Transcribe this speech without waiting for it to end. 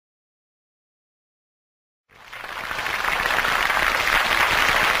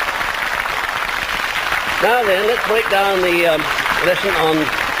Now then, let's break down the lesson on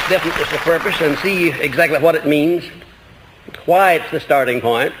definiteness of purpose and see exactly what it means, why it's the starting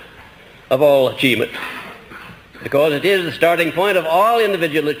point of all achievement. Because it is the starting point of all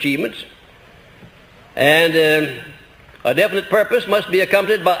individual achievements, and a definite purpose must be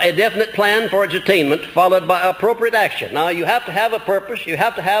accompanied by a definite plan for its attainment, followed by appropriate action. Now, you have to have a purpose, you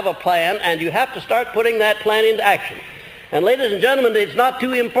have to have a plan, and you have to start putting that plan into action. And ladies and gentlemen, it's not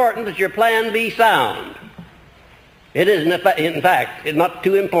too important that your plan be sound. It is, in fact, it's not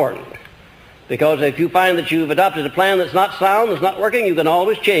too important. Because if you find that you've adopted a plan that's not sound, that's not working, you can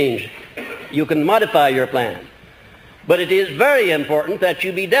always change. You can modify your plan. But it is very important that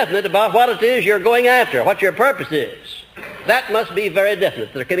you be definite about what it is you're going after, what your purpose is. That must be very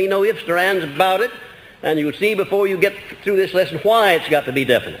definite. There can be no ifs or ands about it, and you'll see before you get through this lesson why it's got to be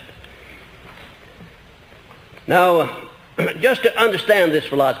definite. Now, just to understand this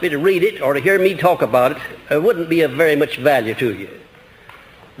philosophy, to read it or to hear me talk about it, wouldn't be of very much value to you.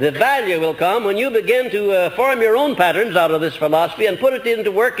 The value will come when you begin to form your own patterns out of this philosophy and put it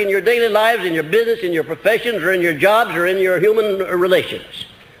into work in your daily lives, in your business, in your professions, or in your jobs, or in your human relations.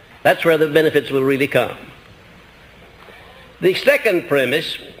 That's where the benefits will really come. The second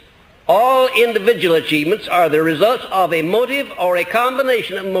premise, all individual achievements are the results of a motive or a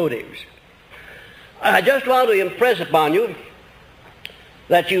combination of motives. I just want to impress upon you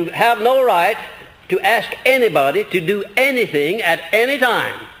that you have no right to ask anybody to do anything at any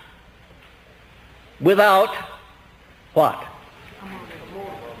time without what?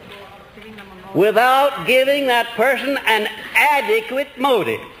 Without giving that person an adequate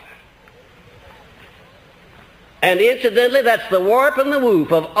motive. And incidentally, that's the warp and the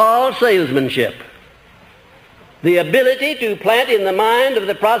woof of all salesmanship. The ability to plant in the mind of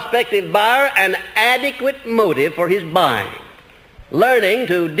the prospective buyer an adequate motive for his buying. Learning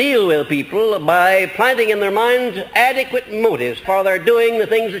to deal with people by planting in their minds adequate motives for their doing the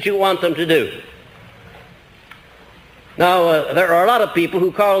things that you want them to do. Now, there are a lot of people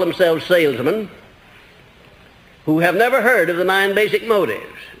who call themselves salesmen who have never heard of the 9 basic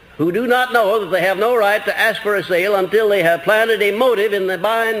motives, who do not know that they have no right to ask for a sale until they have planted a motive in the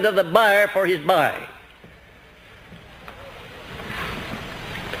mind of the buyer for his buying.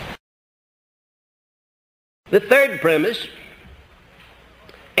 The third premise,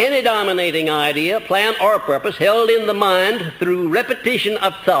 any dominating idea, plan, or purpose held in the mind through repetition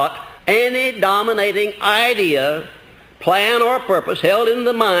of thought, any dominating idea, plan, or purpose held in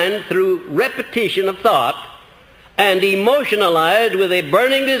the mind through repetition of thought and emotionalized with a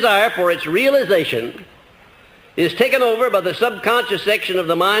burning desire for its realization is taken over by the subconscious section of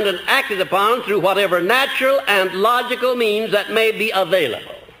the mind and acted upon through whatever natural and logical means that may be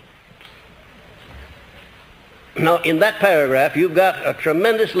available. Now, in that paragraph, you've got a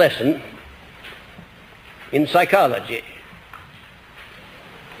tremendous lesson in psychology.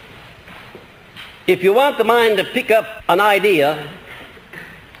 If you want the mind to pick up an idea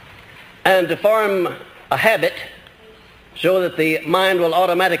and to form a habit so that the mind will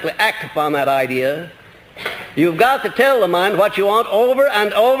automatically act upon that idea, you've got to tell the mind what you want over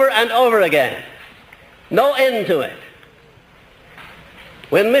and over and over again. No end to it.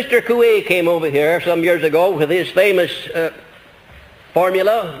 When Mr. Coué came over here some years ago with his famous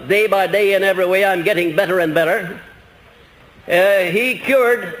formula, day by day in every way I'm getting better and better, he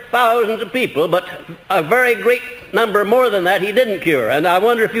cured thousands of people, but a very great number more than that he didn't cure. And I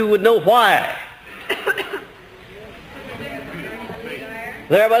wonder if you would know why.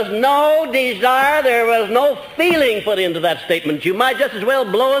 There was no desire, there was no feeling put into that statement. You might just as well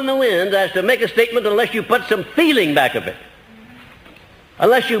blow in the wind as to make a statement unless you put some feeling back of it.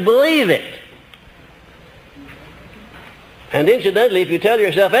 Unless you believe it. And incidentally, if you tell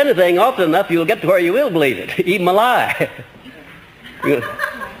yourself anything often enough, you'll get to where you will believe it, even a lie. It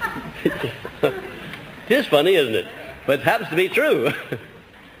is funny, isn't it? But it happens to be true.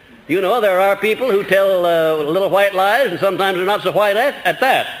 You know, there are people who tell little white lies, and sometimes they're not so white at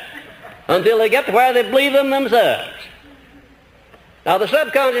that, until they get to where they believe them themselves. Now, the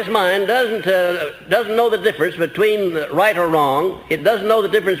subconscious mind doesn't know the difference between right or wrong. It doesn't know the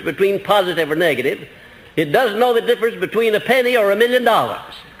difference between positive or negative. It doesn't know the difference between a penny or $1 million.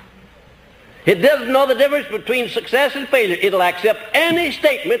 It doesn't know the difference between success and failure. It'll accept any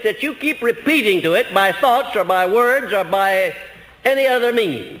statement that you keep repeating to it by thoughts or by words or by any other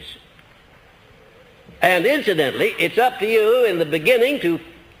means. And incidentally, it's up to you in the beginning to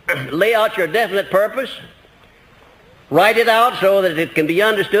lay out your definite purpose, write it out so that it can be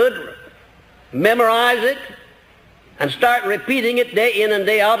understood, memorize it, and start repeating it day in and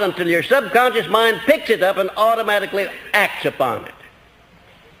day out until your subconscious mind picks it up and automatically acts upon it.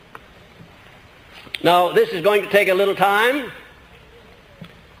 Now, this is going to take a little time.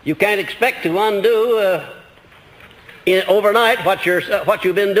 You can't expect to undo overnight what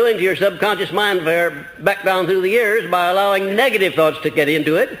you've been doing to your subconscious mind back down through the years by allowing negative thoughts to get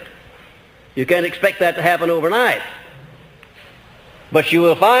into it. You can't expect that to happen overnight. But you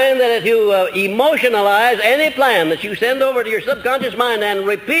will find that if you emotionalize any plan that you send over to your subconscious mind and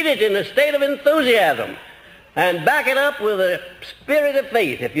repeat it in a state of enthusiasm and back it up with a spirit of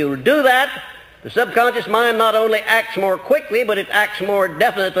faith, if you do that, the subconscious mind not only acts more quickly, but it acts more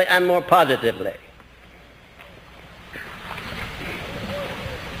definitely and more positively.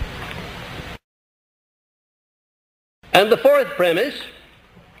 And the fourth premise,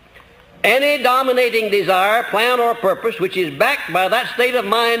 any dominating desire, plan, or purpose which is backed by that state of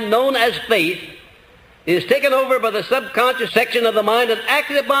mind known as faith is taken over by the subconscious section of the mind and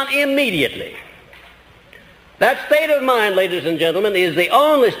acted upon immediately. That state of mind, ladies and gentlemen, is the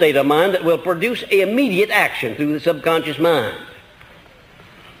only state of mind that will produce immediate action through the subconscious mind.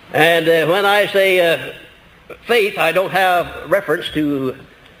 And when I say faith, I don't have reference to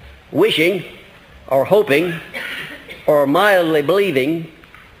wishing or hoping or mildly believing.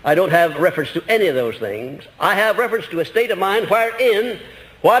 I don't have reference to any of those things. I have reference to a state of mind wherein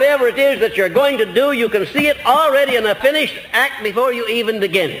whatever it is that you're going to do, you can see it already in a finished act before you even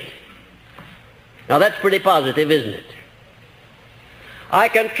begin it. Now that's pretty positive, isn't it? I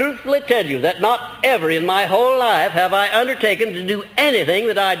can truthfully tell you that not ever in my whole life have I undertaken to do anything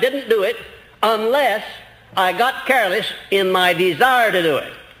that I didn't do it unless I got careless in my desire to do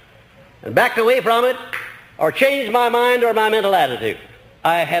it and backed away from it or changed my mind or my mental attitude.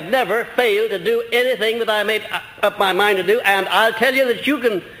 I have never failed to do anything that I made up my mind to do, and I'll tell you that you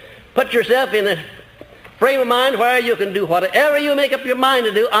can put yourself in a frame of mind where you can do whatever you make up your mind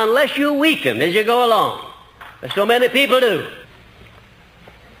to do unless you weaken as you go along, as so many people do.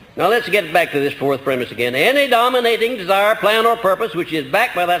 Now let's get back to this fourth premise again. Any dominating desire, plan, or purpose which is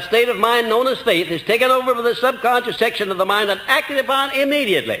backed by that state of mind known as faith is taken over by the subconscious section of the mind and acted upon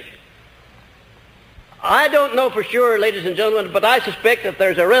immediately. I don't know for sure, ladies and gentlemen, but I suspect that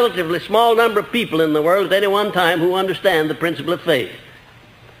there's a relatively small number of people in the world at any one time who understand the principle of faith,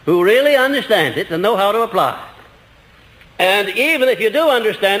 who really understand it and know how to apply it. And even if you do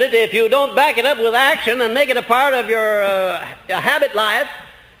understand it, if you don't back it up with action and make it a part of your habit life,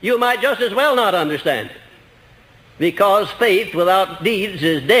 you might just as well not understand it. Because faith without deeds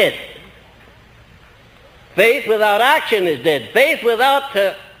is dead. Faith without action is dead. Faith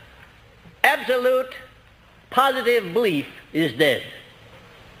without absolute positive belief is dead.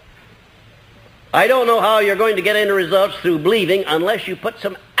 I don't know how you're going to get any results through believing unless you put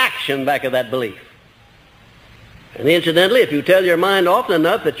some action back of that belief. And incidentally, if you tell your mind often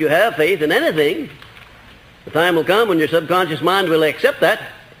enough that you have faith in anything, the time will come when your subconscious mind will accept that,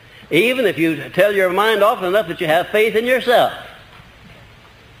 even if you tell your mind often enough that you have faith in yourself.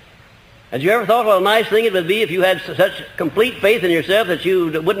 Had you ever thought what a nice thing it would be if you had such complete faith in yourself that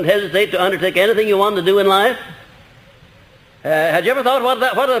you wouldn't hesitate to undertake anything you wanted to do in life? Had you ever thought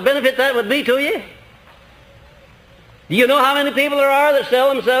what a benefit that would be to you? Do you know how many people there are that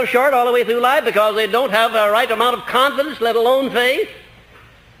sell themselves short all the way through life because they don't have the right amount of confidence, let alone faith?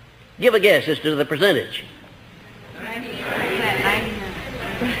 Give a guess as to the percentage. 98%.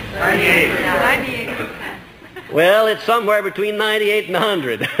 Well, it's somewhere between 98 and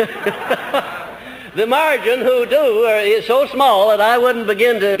 100. The margin who do is so small that I wouldn't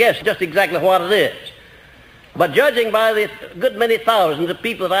begin to guess just exactly what it is. But judging by the good many thousands of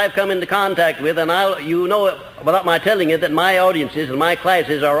people that I've come into contact with, and you know without my telling you that my audiences and my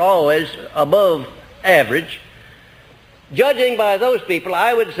classes are always above average, judging by those people,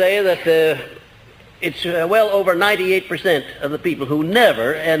 I would say that it's well over 98% of the people who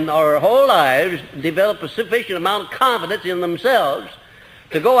never in our whole lives develop a sufficient amount of confidence in themselves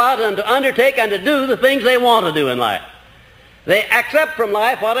to go out and to undertake and to do the things they want to do in life. They accept from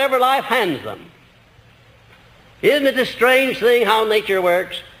life whatever life hands them. Isn't it a strange thing how nature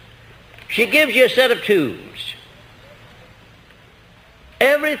works? She gives you a set of tools.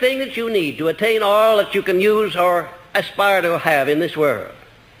 Everything that you need to attain all that you can use or aspire to have in this world.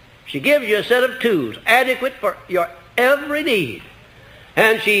 She gives you a set of tools adequate for your every need.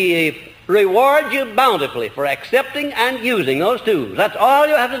 And she rewards you bountifully for accepting and using those tools. That's all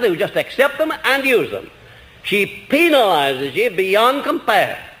you have to do, just accept them and use them. She penalizes you beyond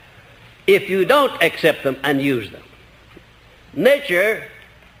compare if you don't accept them and use them. Nature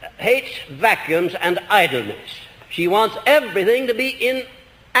hates vacuums and idleness. She wants everything to be in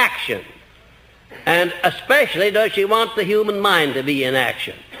action. And especially does she want the human mind to be in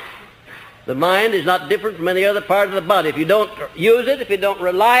action. The mind is not different from any other part of the body. If you don't use it, if you don't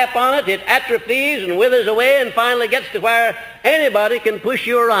rely upon it, it atrophies and withers away and finally gets to where anybody can push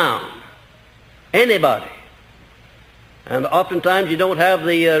you around. Anybody. And oftentimes you don't have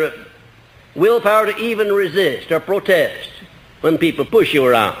the willpower to even resist or protest when people push you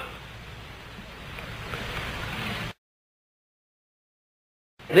around.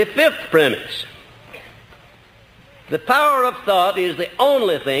 The fifth premise. The power of thought is the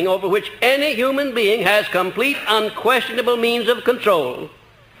only thing over which any human being has complete, unquestionable means of control,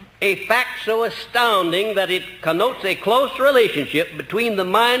 a fact so astounding that it connotes a close relationship between the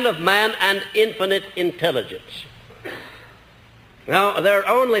mind of man and infinite intelligence. Now, there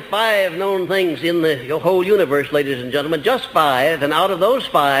are only 5 known things in the whole universe, ladies and gentlemen, just 5, and out of those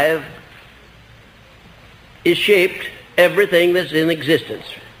 5 is shaped everything that's in existence,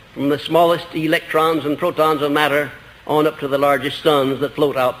 from the smallest electrons and protons of matter on up to the largest suns that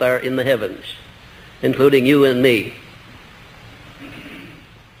float out there in the heavens, including you and me.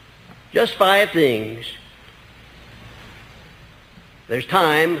 Just 5 things. There's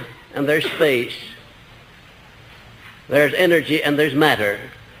time and there's space. There's energy and there's matter.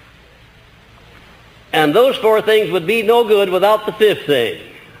 And those 4 things would be no good without the 5th thing.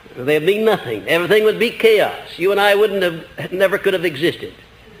 They'd be nothing. Everything would be chaos. You and I never could have existed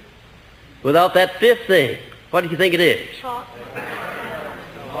without that 5th thing. What do you think it is?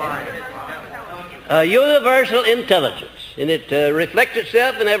 A universal intelligence. And it reflects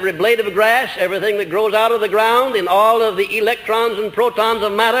itself in every blade of grass, everything that grows out of the ground, in all of the electrons and protons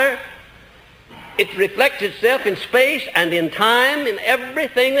of matter. It reflects itself in space and in time, in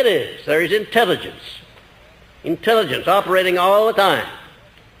everything that is. There is intelligence. Intelligence operating all the time.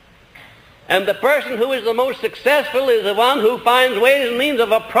 And the person who is the most successful is the one who finds ways and means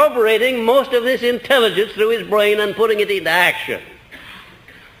of appropriating most of this intelligence through his brain and putting it into action.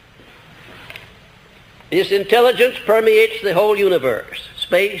 This intelligence permeates the whole universe.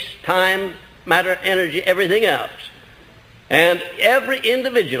 Space, time, matter, energy, everything else. And every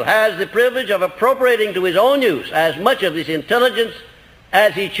individual has the privilege of appropriating to his own use as much of this intelligence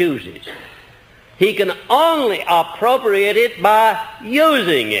as he chooses. He can only appropriate it by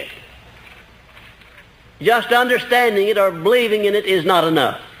using it. Just understanding it or believing in it is not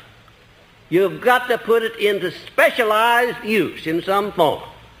enough. You've got to put it into specialized use in some form.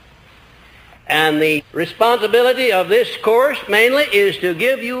 And the responsibility of this course mainly is to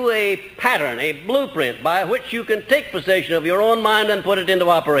give you a pattern, a blueprint by which you can take possession of your own mind and put it into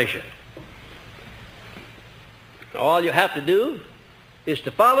operation. All you have to do is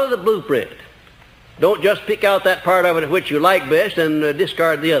to follow the blueprint. Don't just pick out that part of it which you like best and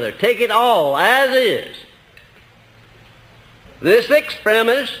discard the other. Take it all as is. The 6th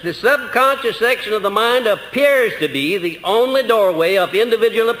premise, the subconscious section of the mind appears to be the only doorway of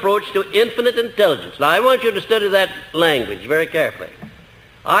individual approach to infinite intelligence. Now, I want you to study that language very carefully.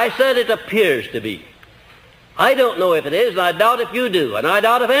 I said it appears to be. I don't know if it is, and I doubt if you do, and I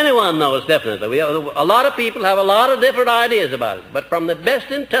doubt if anyone knows definitely. A lot of people have a lot of different ideas about it, but from the best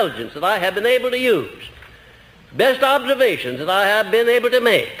intelligence that I have been able to use, best observations that I have been able to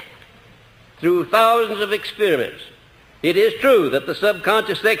make through thousands of experiments, it is true that the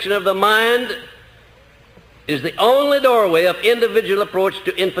subconscious section of the mind is the only doorway of individual approach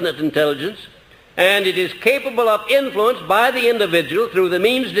to infinite intelligence, and it is capable of influence by the individual through the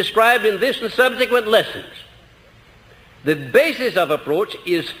means described in this and subsequent lessons. The basis of approach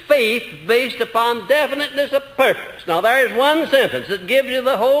is faith based upon definiteness of purpose. Now, there is one sentence that gives you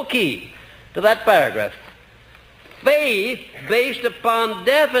the whole key to that paragraph. Faith based upon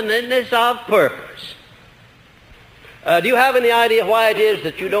definiteness of purpose. Do you have any idea why it is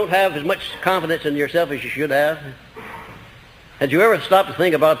that you don't have as much confidence in yourself as you should have? Had you ever stopped to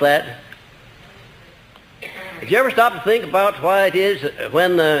think about that? Have you ever stopped to think about why it is that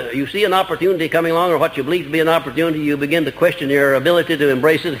when you see an opportunity coming along or what you believe to be an opportunity, you begin to question your ability to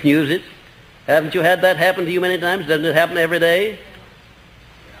embrace it and use it? Haven't you had that happen to you many times? Doesn't it happen every day?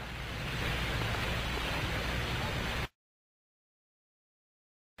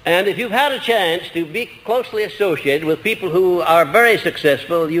 And if you've had a chance to be closely associated with people who are very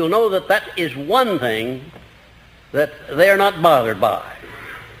successful, you'll know that that is one thing that they are not bothered by.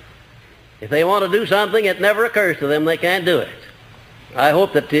 If they want to do something, it never occurs to them they can't do it. I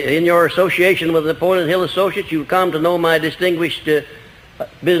hope that in your association with the Napoleon Hill Associates, you'll come to know my distinguished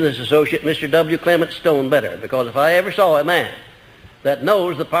business associate, Mr. W. Clement Stone, better, because if I ever saw a man that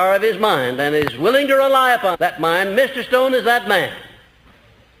knows the power of his mind and is willing to rely upon that mind, Mr. Stone is that man.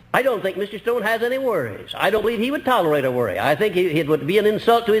 I don't think Mr. Stone has any worries. I don't believe he would tolerate a worry. I think it would be an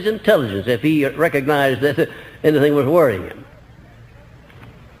insult to his intelligence if he recognized that anything was worrying him.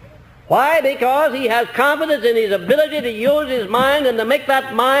 Why? Because he has confidence in his ability to use his mind and to make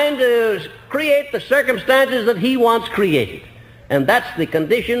that mind to create the circumstances that he wants created. And that's the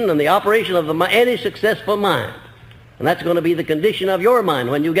condition and the operation of any successful mind. And that's going to be the condition of your mind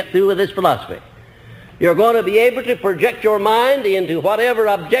when you get through with this philosophy. You're going to be able to project your mind into whatever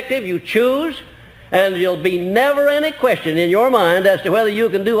objective you choose, and there'll be never any question in your mind as to whether you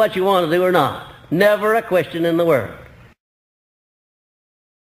can do what you want to do or not. Never a question in the world.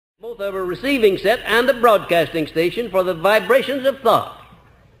 Both of a receiving set and a broadcasting station for the vibrations of thought,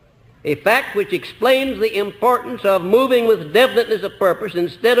 a fact which explains the importance of moving with definiteness of purpose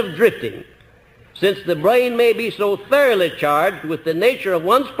instead of drifting, since the brain may be so thoroughly charged with the nature of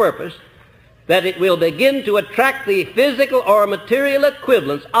one's purpose that it will begin to attract the physical or material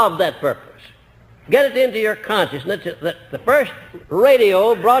equivalents of that purpose. Get it into your consciousness that the first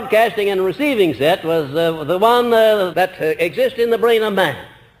radio broadcasting and receiving set was the one that exists in the brain of man.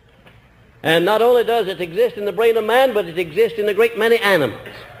 And not only does it exist in the brain of man, but it exists in a great many animals.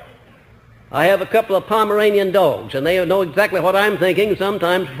 I have a couple of Pomeranian dogs, and they know exactly what I'm thinking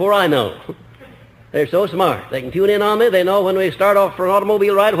sometimes before I know. They're so smart. They can tune in on me. They know when we start off for an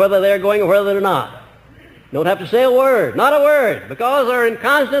automobile ride whether they're going or whether they're not. Don't have to say a word, not a word, because they're in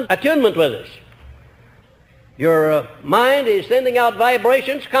constant attunement with us. Your mind is sending out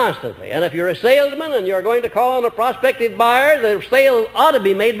vibrations constantly. And if you're a salesman and you're going to call on a prospective buyer, the sale ought to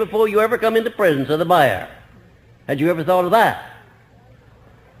be made before you ever come into presence of the buyer. Had you ever thought of that?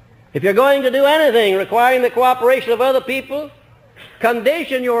 If you're going to do anything requiring the cooperation of other people,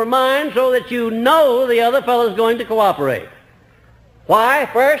 condition your mind so that you know the other fellow's going to cooperate. Why?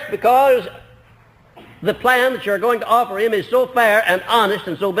 First, because the plan that you're going to offer him is so fair and honest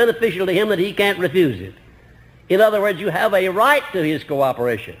and so beneficial to him that he can't refuse it. In other words, you have a right to his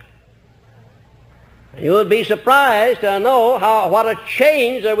cooperation. You would be surprised to know what a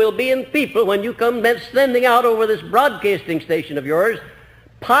change there will be in people when you come sending out over this broadcasting station of yours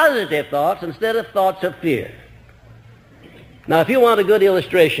positive thoughts instead of thoughts of fear. Now, if you want a good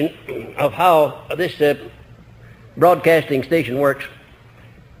illustration of how this broadcasting station works,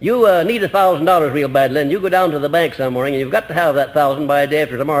 you need $1,000 real badly, and you go down to the bank some morning, and you've got to have that $1,000 by the day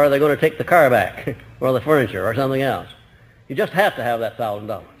after tomorrow. They're going to take the car back, or the furniture, or something else. You just have to have that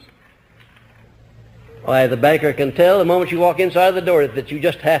 $1,000. Why, the banker can tell the moment you walk inside the door that you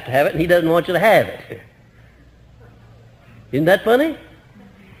just have to have it, and he doesn't want you to have it. Isn't that funny?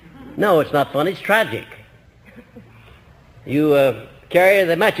 No, it's not funny. It's tragic. You carry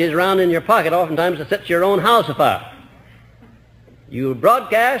the matches around in your pocket oftentimes to set your own house afire. You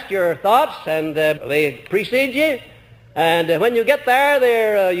broadcast your thoughts, and they precede you. And when you get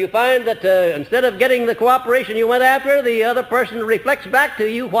there, you find that instead of getting the cooperation you went after, the other person reflects back to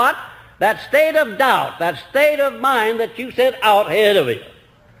you what? That state of doubt, that state of mind that you sent out ahead of you.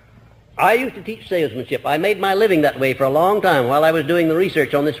 I used to teach salesmanship. I made my living that way for a long time while I was doing the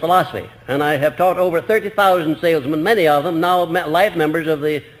research on this philosophy. And I have taught over 30,000 salesmen, many of them now life members of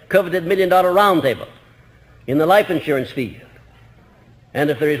the coveted $1 Million Roundtable in the life insurance field. And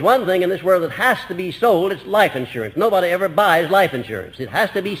if there is one thing in this world that has to be sold, it's life insurance. Nobody ever buys life insurance. It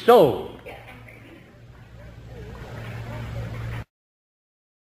has to be sold.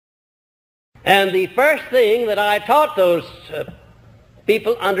 And the first thing that I taught those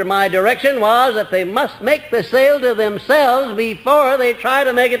people under my direction was that they must make the sale to themselves before they try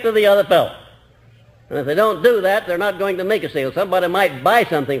to make it to the other fellow. And if they don't do that, they're not going to make a sale. Somebody might buy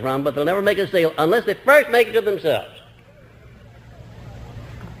something from them, but they'll never make a sale unless they first make it to themselves.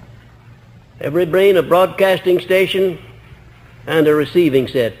 Every brain a broadcasting station and a receiving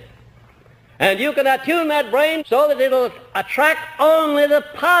set. And you can attune that brain so that it'll attract only the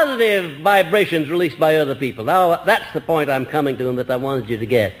positive vibrations released by other people. Now, that's the point I'm coming to and that I wanted you to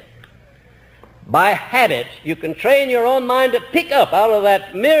get. By habit, you can train your own mind to pick up out of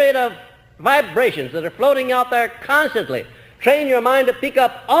that myriad of vibrations that are floating out there constantly. Train your mind to pick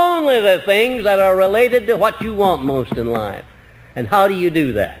up only the things that are related to what you want most in life. And how do you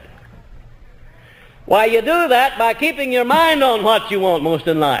do that? Why, you do that by keeping your mind on what you want most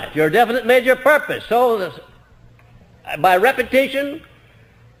in life, your definite major purpose. So by repetition,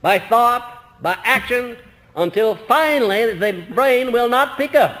 by thought, by action, until finally the brain will not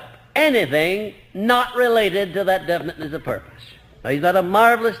pick up anything not related to that definiteness of purpose. Now, is that a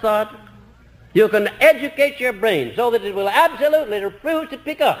marvelous thought? You can educate your brain so that it will absolutely refuse to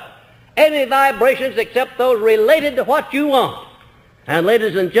pick up any vibrations except those related to what you want. And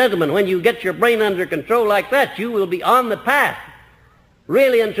ladies and gentlemen, when you get your brain under control like that, you will be on the path,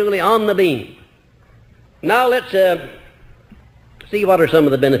 really and truly on the beam. Now let's see what are some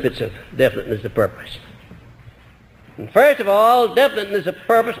of the benefits of definiteness of purpose. And first of all, definiteness of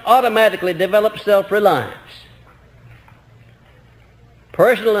purpose automatically develops self-reliance,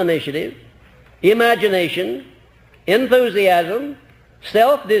 personal initiative, imagination, enthusiasm,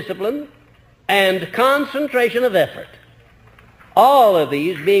 self-discipline, and concentration of effort. All of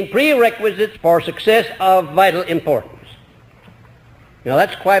these being prerequisites for success of vital importance. Now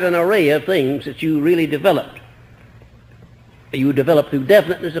that's quite an array of things that you really developed. You develop through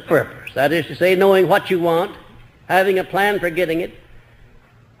definiteness of purpose. That is to say, knowing what you want, having a plan for getting it,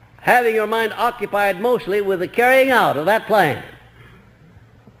 having your mind occupied mostly with the carrying out of that plan.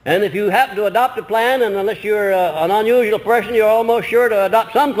 And if you happen to adopt a plan, and unless you're an unusual person, you're almost sure to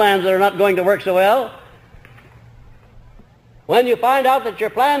adopt some plans that are not going to work so well. When you find out that your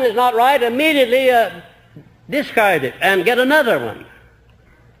plan is not right, immediately discard it and get another one.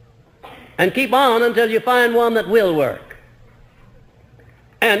 And keep on until you find one that will work.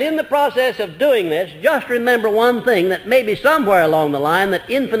 And in the process of doing this, just remember one thing, that maybe somewhere along the line that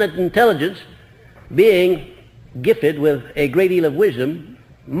infinite intelligence, being gifted with a great deal of wisdom,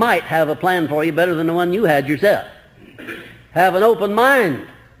 might have a plan for you better than the one you had yourself. Have an open mind.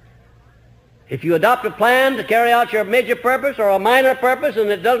 If you adopt a plan to carry out your major purpose or a minor purpose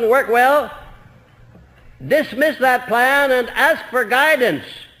and it doesn't work well, dismiss that plan and ask for guidance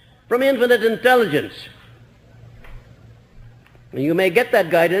from infinite intelligence. And you may get that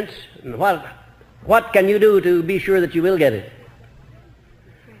guidance, and what can you do to be sure that you will get it?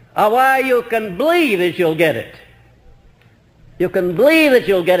 Why, you can believe that you'll get it. You can believe that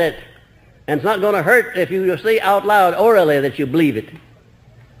you'll get it, and it's not going to hurt if you say out loud orally that you believe it.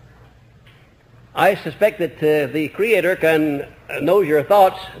 I suspect that the Creator knows your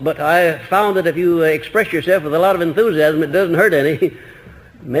thoughts, but I found that if you express yourself with a lot of enthusiasm, it doesn't hurt any.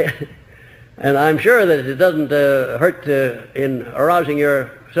 And I'm sure that it doesn't hurt in arousing your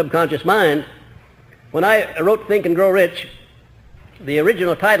subconscious mind. When I wrote Think and Grow Rich, the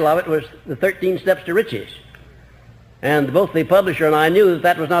original title of it was The 13 Steps to Riches. And both the publisher and I knew that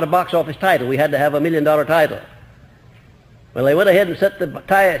that was not a box office title. We had to have $1 million title. Well, they went ahead and set the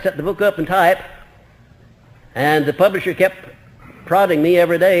book up in type, and the publisher kept prodding me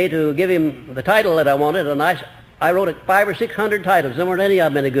every day to give him the title that I wanted, and I wrote 500 or 600 titles. There weren't any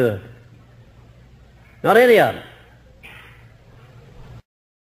of them any good. Not any of them.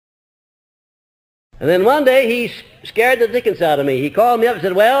 And then one day he scared the dickens out of me. He called me up and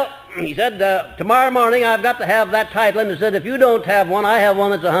said, well, he said, tomorrow morning I've got to have that title. And he said, if you don't have one, I have one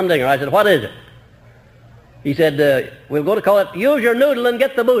that's a humdinger. I said, what is it? He said, we'll go to call it Use Your Noodle and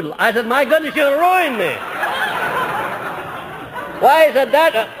Get the Boodle. I said, my goodness, you'll ruin me. Why, he said,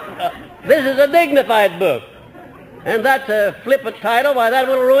 this is a dignified book. And that's a flippant title. Why, that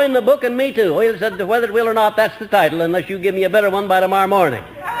will ruin the book and me too. Well, he said, whether it will or not, that's the title, unless you give me a better one by tomorrow morning.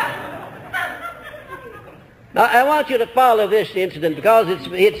 Now, I want you to follow this incident because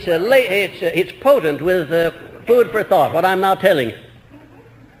it's potent with food for thought, what I'm now telling you.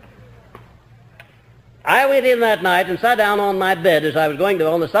 I went in that night and sat down on my bed as I was going to,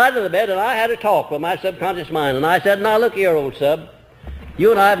 on the side of the bed, and I had a talk with my subconscious mind. And I said, now look here, old sub.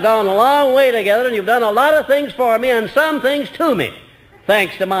 You and I have gone a long way together, and you've done a lot of things for me and some things to me,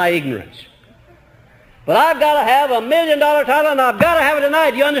 thanks to my ignorance. But I've got to have $1 million title, and I've got to have it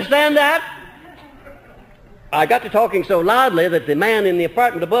tonight. Do you understand that? I got to talking so loudly that the man in the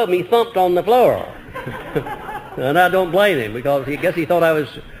apartment above me thumped on the floor. And I don't blame him, because I guess he thought I was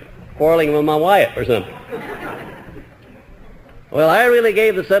quarreling with my wife or something. Well, I really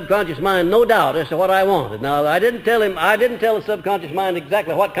gave the subconscious mind no doubt as to what I wanted. Now, I didn't tell the subconscious mind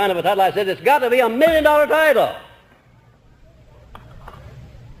exactly what kind of a title. I said, it's got to be $1 million title.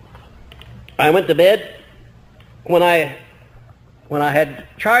 I went to bed. When I had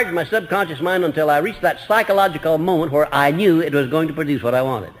charged my subconscious mind until I reached that psychological moment where I knew it was going to produce what I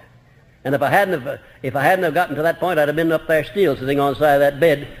wanted. And if I hadn't have gotten to that point, I'd have been up there still, sitting on the side of that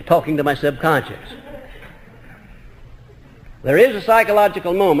bed, talking to my subconscious. There is a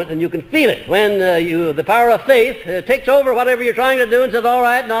psychological moment, and you can feel it when the power of faith takes over whatever you're trying to do and says, all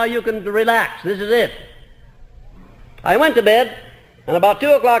right, now you can relax. This is it. I went to bed, and about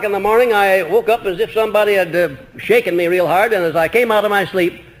 2 o'clock in the morning, I woke up as if somebody had shaken me real hard, and as I came out of my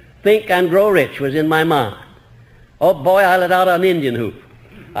sleep, Think and Grow Rich was in my mind. Oh, boy, I let out an Indian whoop.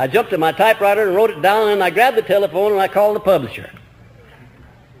 I jumped to my typewriter and wrote it down, and I grabbed the telephone, and I called the publisher.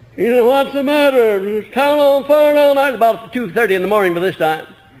 He said, what's the matter? Is town on fire now? It's about 2:30 in the morning by this time.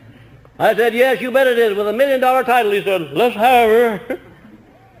 I said, yes, you bet it is, with $1 million title. He said, let's have her.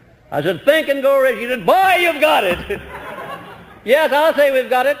 I said, Think and Grow Rich. He said, boy, you've got it. Yes, I'll say we've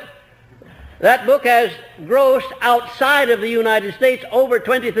got it. That book has grossed outside of the United States over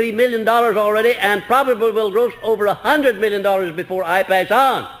 $23 million already, and probably will gross over $100 million before I pass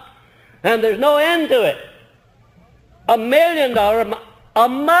on. And there's no end to it. $1 million, a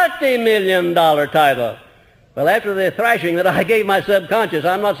multi-million-dollar title. Well, after the thrashing that I gave my subconscious,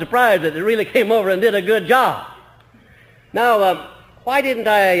 I'm not surprised that it really came over and did a good job. Now, why didn't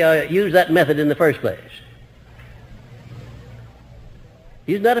I use that method in the first place?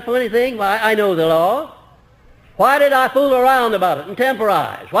 Isn't that a funny thing? Why, I know the law. Why did I fool around about it and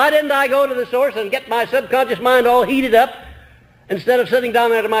temporize? Why didn't I go to the source and get my subconscious mind all heated up instead of sitting down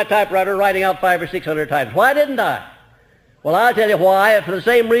there at my typewriter writing out 500 or 600 titles? Why didn't I? Well, I'll tell you why. For the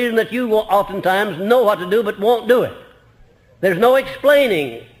same reason that you will oftentimes know what to do but won't do it. There's no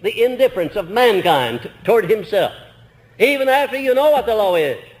explaining the indifference of mankind toward himself. Even after you know what the law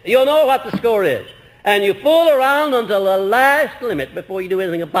is, you know what the score is, and you fool around until the last limit before you do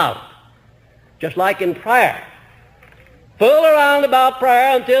anything about it. Just like in prayer. Fool around about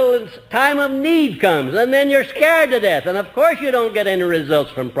prayer until the time of need comes, and then you're scared to death. And of course you don't get any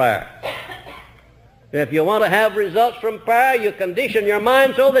results from prayer. If you want to have results from prayer, you condition your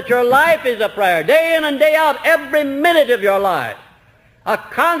mind so that your life is a prayer, day in and day out, every minute of your life. A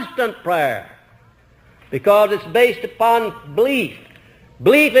constant prayer. Because it's based upon belief.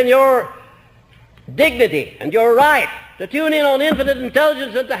 Belief in your dignity and your right to tune in on infinite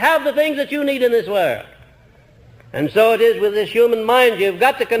intelligence and to have the things that you need in this world. And so it is with this human mind. You've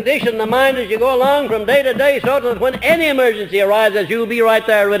got to condition the mind as you go along from day to day so that when any emergency arises, you'll be right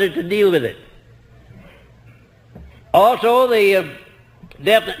there ready to deal with it. Also, the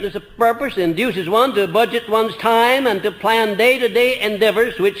definiteness of purpose induces one to budget one's time and to plan day-to-day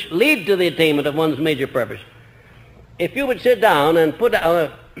endeavors which lead to the attainment of one's major purpose. If you would sit down and put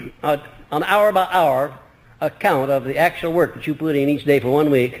an hour-by-hour account of the actual work that you put in each day for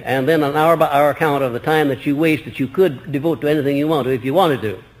 1 week, and then an hour-by-hour account of the time that you waste that you could devote to anything you want to, if you wanted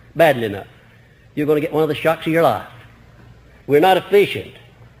to, badly enough, you're going to get one of the shocks of your life. We're not efficient.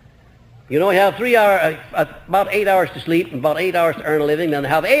 You know, you have about 8 hours to sleep and about 8 hours to earn a living, then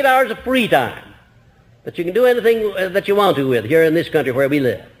have 8 hours of free time that you can do anything that you want to with here in this country where we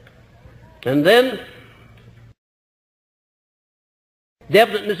live. And then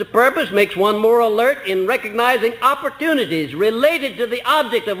definiteness of purpose makes one more alert in recognizing opportunities related to the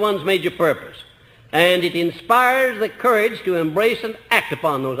object of one's major purpose. And it inspires the courage to embrace and act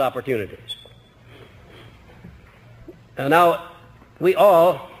upon those opportunities. Now, we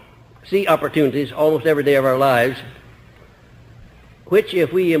all see opportunities almost every day of our lives, which,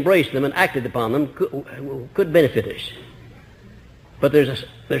 if we embraced them and acted upon them, could benefit us. But there's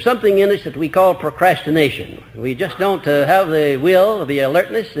something in us that we call procrastination. We just don't have the will, the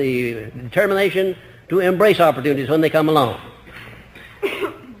alertness, the determination to embrace opportunities when they come along.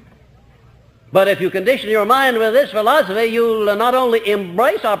 But if you condition your mind with this philosophy, you'll not only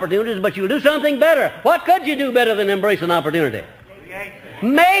embrace opportunities, but you'll do something better. What could you do better than embrace an opportunity?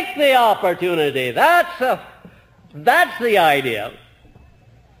 Make the opportunity. That's the idea.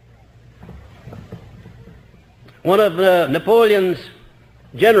 One of Napoleon's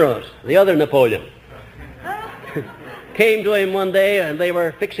generals, the other Napoleon, came to him one day, and they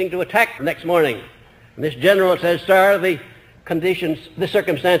were fixing to attack the next morning. And this general says, "Sir, the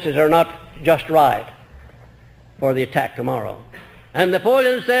circumstances are not just right for the attack tomorrow." And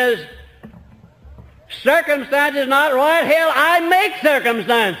Napoleon says, "Circumstances not right? Hell, I make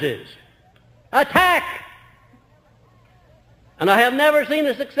circumstances. Attack." And I have never seen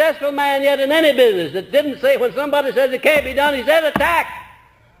a successful man yet in any business that didn't say, when somebody says it can't be done, he said, "Attack.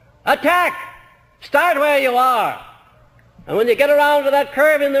 Attack. Start where you are." And when you get around to that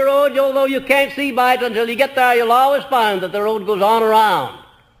curve in the road, although you can't see by it until you get there, you'll always find that the road goes on around.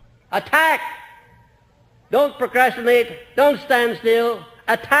 Attack. Don't procrastinate. Don't stand still.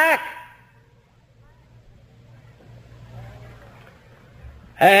 Attack.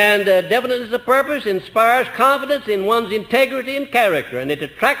 And definiteness of purpose inspires confidence in one's integrity and character, and it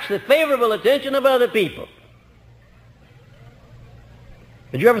attracts the favorable attention of other people.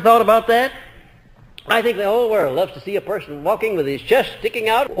 Had you ever thought about that? I think the whole world loves to see a person walking with his chest sticking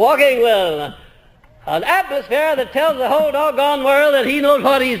out, walking with an atmosphere that tells the whole doggone world that he knows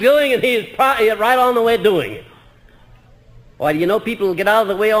what he's doing and he's right on the way doing it. Why, do you know, people will get out of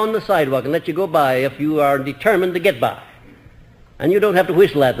the way on the sidewalk and let you go by if you are determined to get by. And you don't have to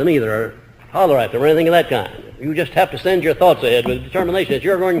whistle at them either, or holler at them, or anything of that kind. You just have to send your thoughts ahead with determination that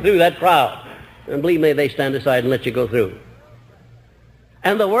you're going through that crowd. And believe me, they stand aside and let you go through.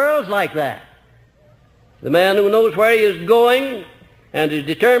 And the world's like that. The man who knows where he is going and is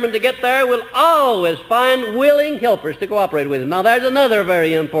determined to get there will always find willing helpers to cooperate with him. Now, there's another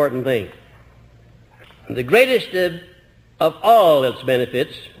very important thing. The greatest of all its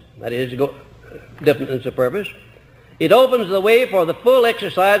benefits, that is, definiteness of purpose, it opens the way for the full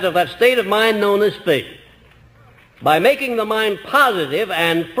exercise of that state of mind known as faith, by making the mind positive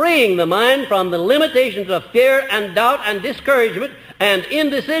and freeing the mind from the limitations of fear and doubt and discouragement and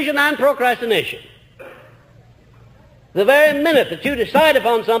indecision and procrastination. The very minute that you decide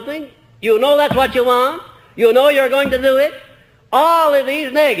upon something, you know that's what you want, you know you're going to do it, all of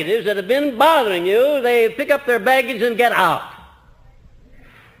these negatives that have been bothering you, they pick up their baggage and get out.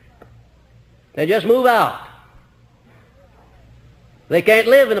 They just move out. They can't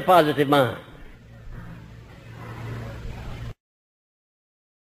live in a positive mind.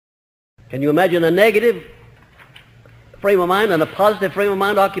 Can you imagine a negative frame of mind and a positive frame of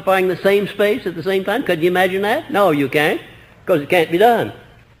mind occupying the same space at the same time? Could you imagine that? No, you can't, because it can't be done.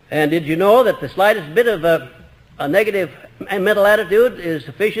 And did you know that the slightest bit of a negative mental attitude is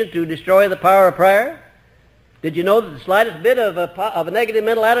sufficient to destroy the power of prayer? Did you know that the slightest bit of a negative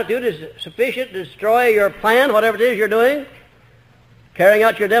mental attitude is sufficient to destroy your plan, whatever it is you're doing, carrying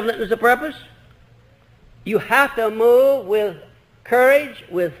out your definiteness of purpose? You have to move with courage,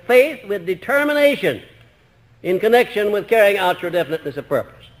 with faith, with determination in connection with carrying out your definiteness of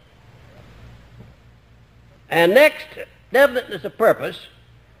purpose. And next, definiteness of purpose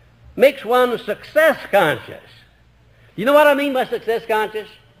makes one success conscious. You know what I mean by success conscious?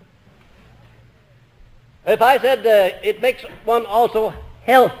 If I said it makes one also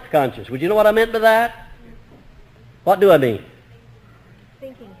health conscious, would you know what I meant by that? What do I mean?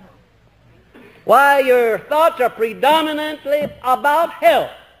 Thinking health. Why, your thoughts are predominantly about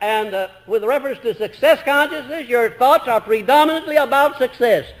health. And with reference to success consciousness, your thoughts are predominantly about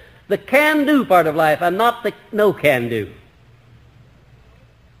success. The can-do part of life and not the no-can-do.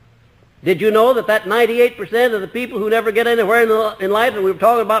 Did you know that 98% of the people who never get anywhere in life, and we were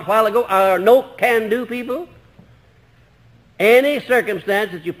talking about a while ago, are no-can-do people? Any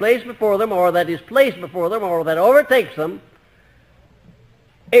circumstance that you place before them, or that is placed before them, or that overtakes them,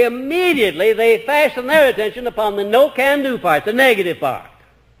 immediately they fasten their attention upon the no-can-do part, the negative part.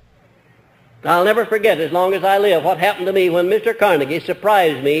 I'll never forget, as long as I live, what happened to me when Mr. Carnegie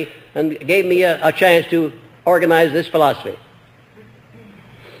surprised me and gave me a chance to organize this philosophy.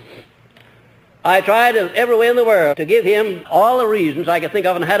 I tried every way in the world to give him all the reasons I could think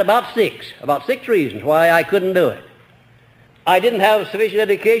of, and had about six reasons why I couldn't do it. I didn't have sufficient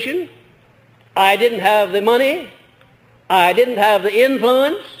education. I didn't have the money. I didn't have the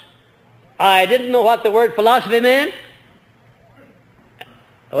influence. I didn't know what the word philosophy meant.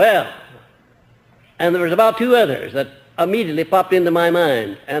 Well, and there was about two others that immediately popped into my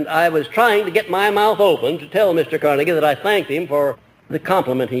mind, and I was trying to get my mouth open to tell Mr. Carnegie that I thanked him for the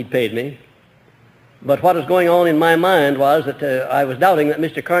compliment he'd paid me. But what was going on in my mind was that I was doubting that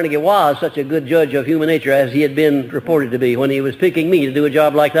Mr. Carnegie was such a good judge of human nature as he had been reported to be when he was picking me to do a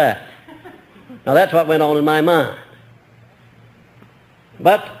job like that. Now that's what went on in my mind.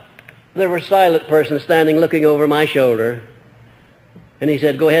 But there was a silent person standing looking over my shoulder, and he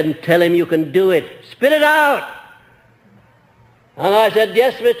said, "Go ahead and tell him you can do it. Spit it out." And I said,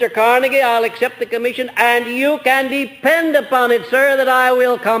 "Yes, Mr. Carnegie, I'll accept the commission, and you can depend upon it, sir, that I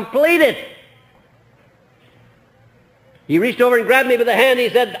will complete it." He reached over and grabbed me by the hand. He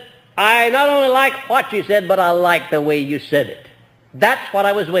said, "I not only like what you said, but I like the way you said it." That's what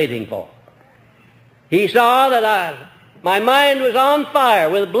I was waiting for. He saw that my mind was on fire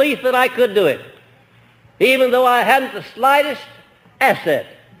with belief that I could do it, even though I hadn't the slightest asset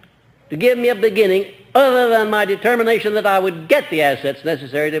to give me a beginning other than my determination that I would get the assets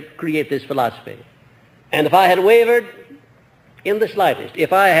necessary to create this philosophy. And if I had wavered in the slightest,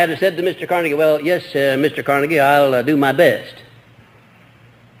 if I had said to Mr. Carnegie, "Well, yes, Mr. Carnegie, I'll do my best,"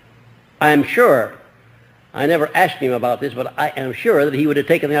 I'm sure, I never asked him about this, but I am sure that he would have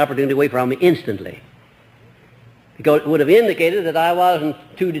taken the opportunity away from me instantly, because it would have indicated that I wasn't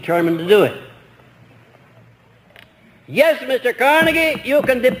too determined to do it. "Yes, Mr. Carnegie, you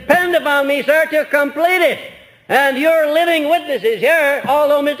can depend upon me, sir, to complete it. And you're living witnesses here,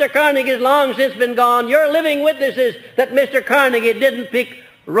 although Mr. Carnegie has long since been gone, you're living witnesses that Mr. Carnegie didn't pick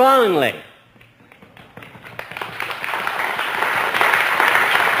wrongly."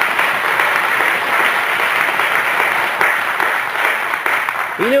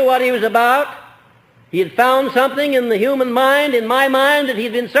 He knew what he was about. He had found something in the human mind, in my mind, that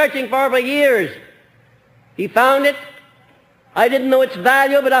he'd been searching for years. He found it. I didn't know its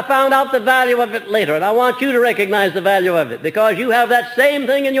value, but I found out the value of it later, and I want you to recognize the value of it, because you have that same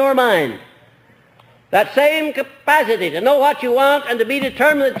thing in your mind, that same capacity to know what you want and to be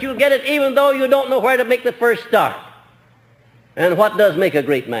determined that you'll get it even though you don't know where to make the first start. And what does make a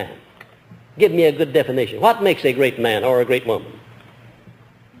great man? Give me a good definition. What makes a great man or a great woman?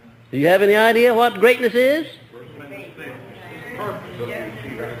 Do you have any idea what greatness is?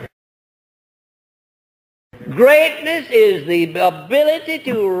 Greatness is the ability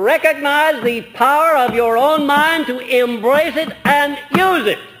to recognize the power of your own mind, to embrace it and use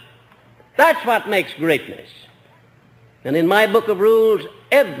it. That's what makes greatness. And in my book of rules,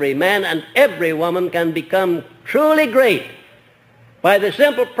 every man and every woman can become truly great by the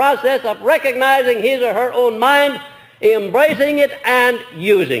simple process of recognizing his or her own mind, embracing it, and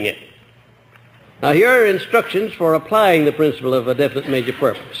using it. Now, here are instructions for applying the principle of a definite major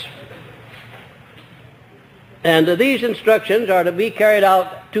purpose. And these instructions are to be carried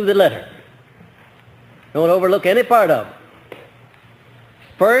out to the letter. Don't overlook any part of it.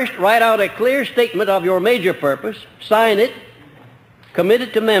 First, write out a clear statement of your major purpose, sign it, commit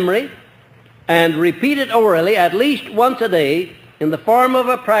it to memory, and repeat it orally at least once a day in the form of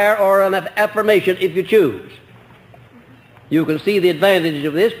a prayer or an affirmation if you choose. You can see the advantage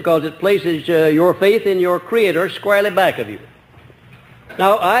of this because it places your faith in your Creator squarely back of you.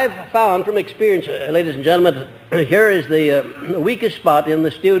 Now, I've found from experience, ladies and gentlemen, here is the weakest spot in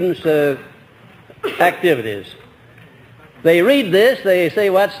the students' activities. They read this, they say,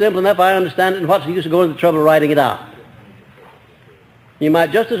 well, that's simple enough, I understand it, and what's the use of going to the trouble of writing it out? You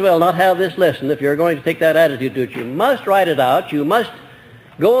might just as well not have this lesson if you're going to take that attitude to it. You must write it out. You must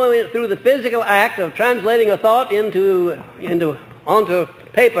go through the physical act of translating a thought onto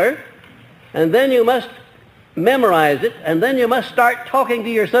paper, and then you must memorize it, and then you must start talking to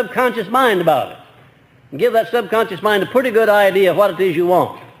your subconscious mind about it. And give that subconscious mind a pretty good idea of what it is you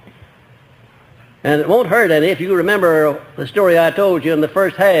want. And it won't hurt any if you remember the story I told you in the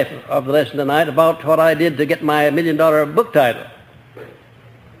first half of the lesson tonight about what I did to get my $1 million book title.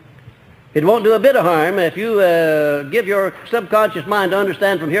 It won't do a bit of harm if you give your subconscious mind to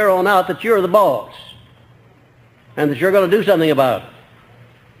understand from here on out that you're the boss and that you're going to do something about it.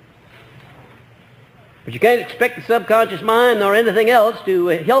 But you can't expect the subconscious mind nor anything else to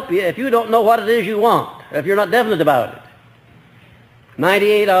help you if you don't know what it is you want, if you're not definite about it.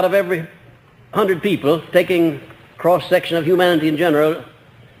 98 out of every 100 people, taking cross-section of humanity in general,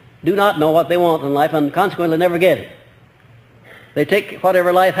 do not know what they want in life and consequently never get it. They take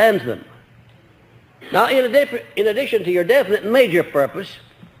whatever life hands them. Now, in addition to your definite and major purpose,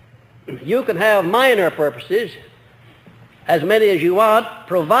 you can have minor purposes, as many as you want,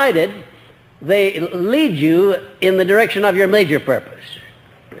 provided they lead you in the direction of your major purpose.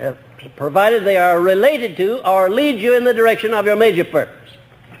 Provided they are related to or lead you in the direction of your major purpose.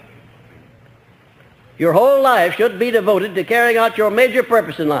 Your whole life should be devoted to carrying out your major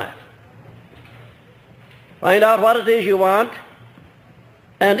purpose in life. Find out what it is you want.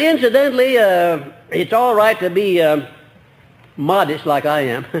 And incidentally, it's all right to be modest like I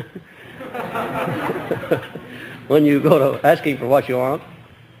am when you go to asking for what you want.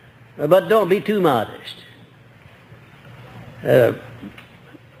 But don't be too modest.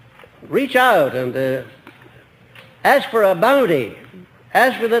 Reach out and ask for a bounty.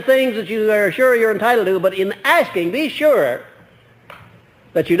 Ask for the things that you are sure you're entitled to, but in asking, be sure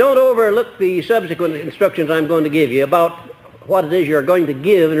that you don't overlook the subsequent instructions I'm going to give you about what it is you're going to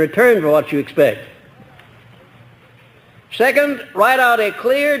give in return for what you expect. Second, write out a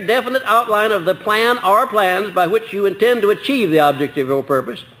clear, definite outline of the plan or plans by which you intend to achieve the object of your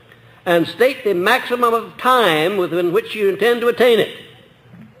purpose, and state the maximum of time within which you intend to attain it.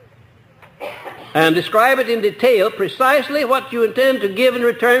 And describe it in detail precisely what you intend to give in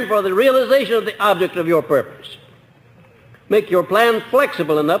return for the realization of the object of your purpose. Make your plan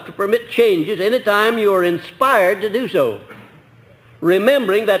flexible enough to permit changes any time you are inspired to do so,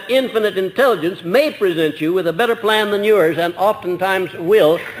 remembering that infinite intelligence may present you with a better plan than yours, and oftentimes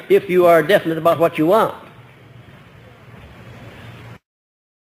will if you are definite about what you want.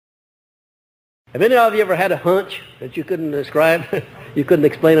 Have any of you ever had a hunch that you couldn't describe, you couldn't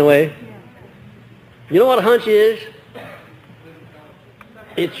explain away? You know what a hunch is?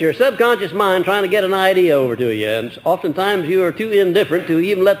 It's your subconscious mind trying to get an idea over to you, and oftentimes you are too indifferent to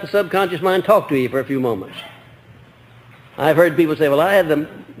even let the subconscious mind talk to you for a few moments. I've heard people say, well, I had the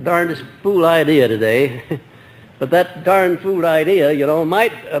darndest fool idea today, but that darn fool idea, you know,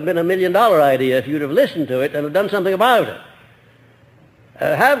 might have been $1 million idea if you'd have listened to it and have done something about it.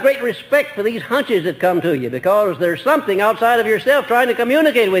 Have great respect for these hunches that come to you, because there's something outside of yourself trying to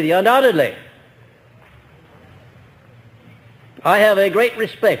communicate with you, undoubtedly. I have a great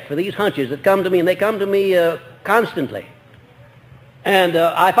respect for these hunches that come to me, and they come to me constantly. And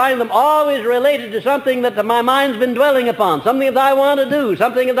I find them always related to something that my mind's been dwelling upon, something that I want to do,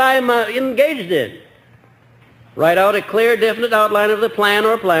 something that I'm engaged in. Write out a clear, definite outline of the plan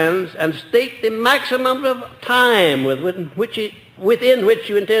or plans and state the maximum of time within which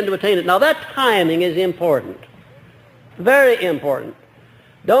you intend to attain it. Now that timing is important. Very important.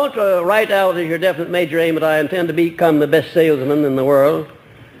 Don't write out as your definite major aim that I intend to become the best salesman in the world,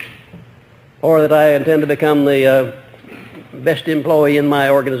 or that I intend to become the best employee in my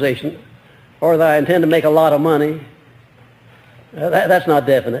organization, or that I intend to make a lot of money. That's not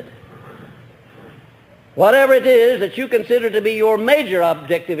definite. Whatever it is that you consider to be your major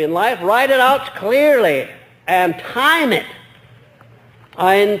objective in life, write it out clearly and time it.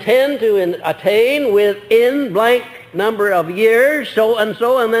 I intend to attain within blank number of years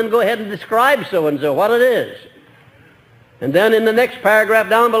so-and-so, and then go ahead and describe so-and-so, what it is. And then in the next paragraph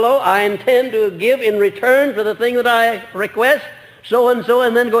down below, I intend to give in return for the thing that I request so-and-so,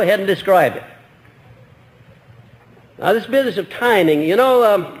 and then go ahead and describe it. Now this business of timing, you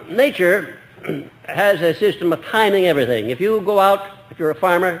know, nature has a system of timing everything. If you go out, if you're a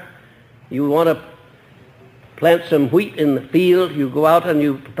farmer, you want to plant some wheat in the field, you go out and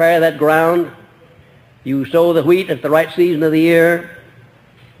you prepare that ground, you sow the wheat at the right season of the year,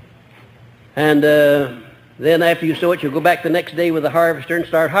 and then after you sow it, you go back the next day with the harvester and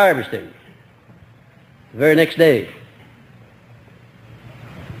start harvesting. The very next day.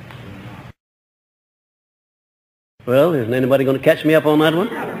 Well, isn't anybody going to catch me up on that one?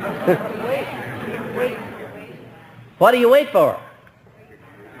 What do you wait for?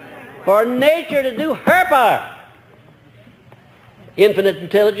 For nature to do her part. Infinite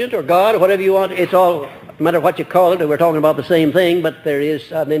intelligence or God or whatever you want, it's all, no matter what you call it, we're talking about the same thing, but there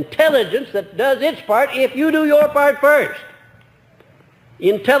is an intelligence that does its part if you do your part first.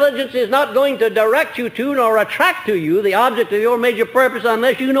 Intelligence is not going to direct you to nor attract to you the object of your major purpose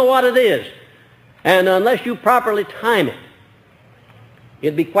unless you know what it is and unless you properly time it.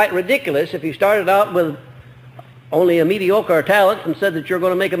 It'd be quite ridiculous if you started out with only a mediocre talent and said that you're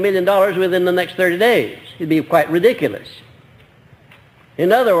going to make $1 million within the next 30 days. It'd be quite ridiculous.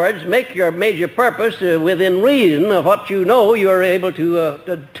 In other words, make your major purpose within reason of what you know you are able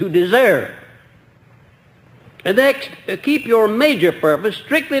to deserve. And next, keep your major purpose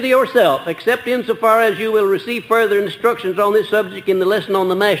strictly to yourself, except insofar as you will receive further instructions on this subject in the lesson on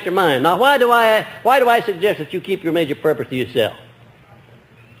the mastermind. Now, why do I suggest that you keep your major purpose to yourself?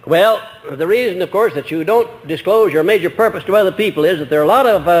 Well, the reason, of course, that you don't disclose your major purpose to other people is that there are a lot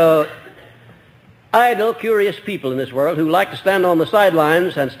of idle, curious people in this world who like to stand on the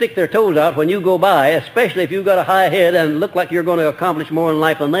sidelines and stick their toes out when you go by, especially if you've got a high head and look like you're going to accomplish more in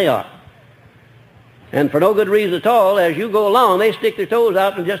life than they are. And for no good reason at all, as you go along, they stick their toes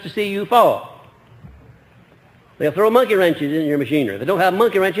out just to see you fall. They'll throw monkey wrenches in your machinery. If they don't have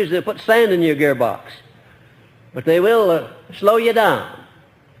monkey wrenches, they'll put sand in your gearbox. But they will slow you down.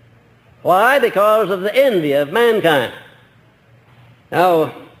 Why? Because of the envy of mankind.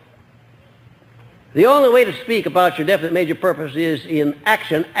 Now, the only way to speak about your definite major purpose is in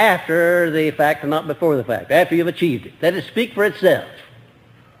action after the fact and not before the fact, after you've achieved it. Let it speak for itself.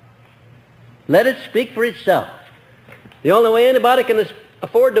 Let it speak for itself. The only way anybody can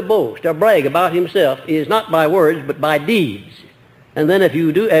afford to boast or brag about himself is not by words, but by deeds. And then if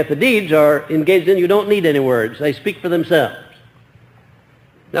the deeds are engaged in, you don't need any words. They speak for themselves.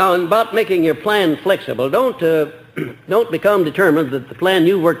 Now, about making your plan flexible, don't become determined that the plan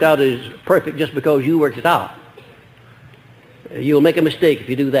you worked out is perfect just because you worked it out. You'll make a mistake if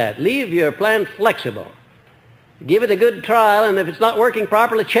you do that. Leave your plan flexible. Give it a good trial, and if it's not working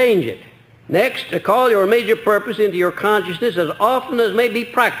properly, change it. Next, call your major purpose into your consciousness as often as may be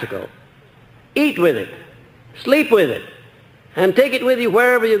practical. Eat with it. Sleep with it. And take it with you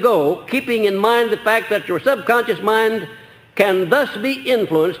wherever you go, keeping in mind the fact that your subconscious mind can thus be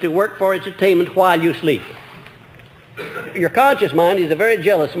influenced to work for its attainment while you sleep. Your conscious mind is a very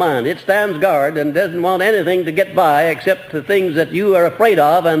jealous mind. It stands guard and doesn't want anything to get by except the things that you are afraid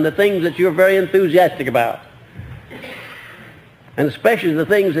of and the things that you're very enthusiastic about. And especially the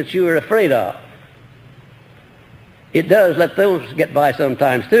things that you are afraid of. It does let those get by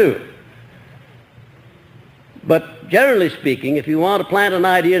sometimes too. But generally speaking, if you want to plant an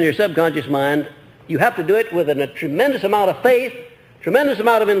idea in your subconscious mind, you have to do it with a tremendous amount of faith, tremendous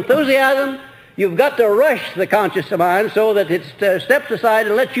amount of enthusiasm. You've got to rush the conscious mind so that it steps aside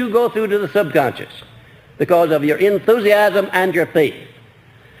and lets you go through to the subconscious because of your enthusiasm and your faith.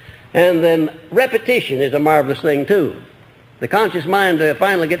 And then repetition is a marvelous thing too. The conscious mind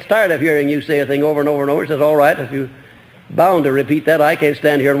finally gets tired of hearing you say a thing over and over and over. It says, all right, if you're bound to repeat that, I can't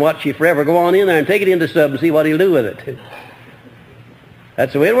stand here and watch you forever. Go on in there and take it into sub and see what he'll do with it.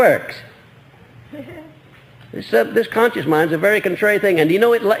 That's the way it works. This conscious mind is a very contrary thing. And you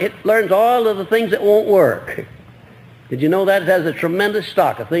know, it learns all of the things that won't work. Did you know that? It has a tremendous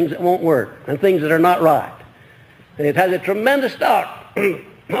stock of things that won't work and things that are not right. And it has a tremendous stock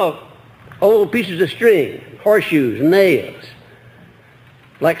of old pieces of string, horseshoes, and nails,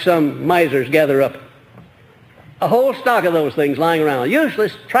 like some misers gather up. A whole stock of those things lying around.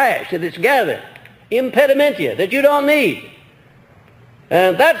 Useless trash that it's gathered. Impedimenta that you don't need.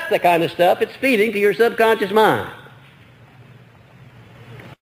 And that's the kind of stuff it's feeding to your subconscious mind.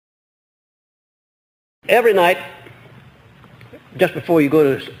 Every night, just before you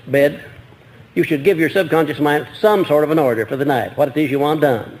go to bed, you should give your subconscious mind some sort of an order for the night, what it is you want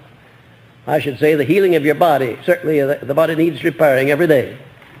done. I should say the healing of your body. Certainly the body needs repairing every day.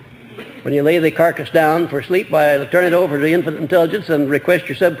 When you lay the carcass down for sleep, turn it over to the infinite intelligence and request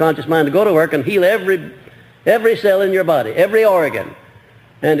your subconscious mind to go to work and heal every cell in your body, every organ,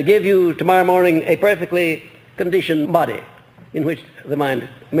 and to give you tomorrow morning a perfectly conditioned body in which the mind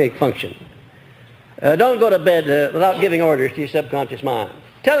may function. Don't go to bed without giving orders to your subconscious mind.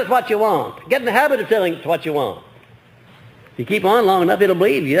 Tell it what you want. Get in the habit of telling it what you want. If you keep on long enough, it'll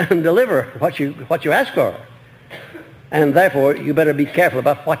believe you and deliver what you ask for. And therefore, you better be careful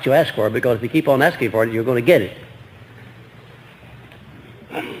about what you ask for, because if you keep on asking for it, you're going to get it.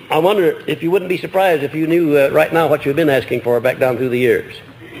 I wonder if you wouldn't be surprised if you knew right now what you've been asking for back down through the years.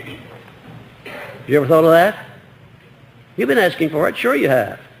 You ever thought of that? You've been asking for it? Sure you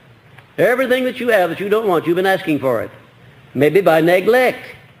have. Everything that you have that you don't want, you've been asking for it. Maybe by neglect.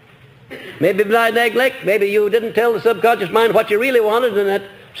 Maybe by neglect. Maybe you didn't tell the subconscious mind what you really wanted, and it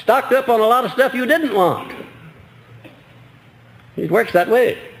stocked up on a lot of stuff you didn't want. It works that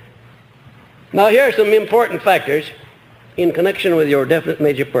way. Now here are some important factors in connection with your definite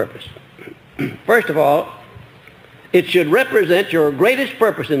major purpose. First of all, it should represent your greatest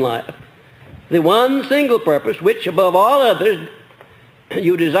purpose in life, the one single purpose which above all others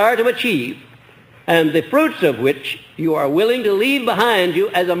you desire to achieve, and the fruits of which you are willing to leave behind you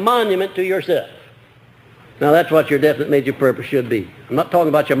as a monument to yourself. Now that's what your definite major purpose should be. I'm not talking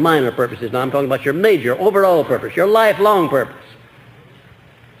about your minor purposes now. I'm talking about your major overall purpose, your lifelong purpose.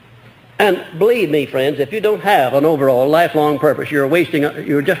 And believe me, friends, if you don't have an overall lifelong purpose,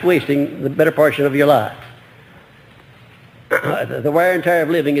 you're just wasting the better portion of your life. The wear and tear of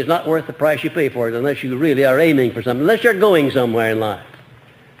living is not worth the price you pay for it unless you really are aiming for something, unless you're going somewhere in life,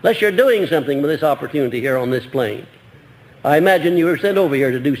 unless you're doing something with this opportunity here on this plane. I imagine you were sent over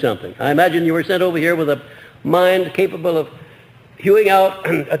here to do something. I imagine you were sent over here with a mind capable of hewing out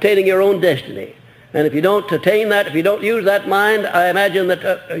and attaining your own destiny. And if you don't attain that, if you don't use that mind, I imagine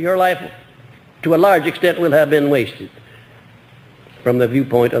that your life, to a large extent, will have been wasted from the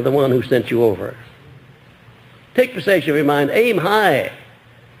viewpoint of the one who sent you over. Take possession of your mind. Aim high.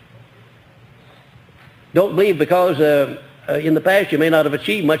 Don't believe because in the past you may not have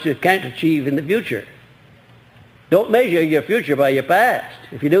achieved much you can't achieve in the future. Don't measure your future by your past.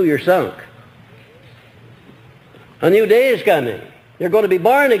 If you do, you're sunk. A new day is coming. You're going to be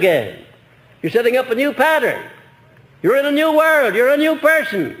born again. You're setting up a new pattern. You're in a new world. You're a new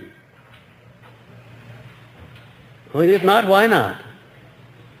person. Well, if not, why not?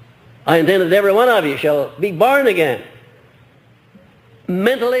 I intend that every one of you shall be born again.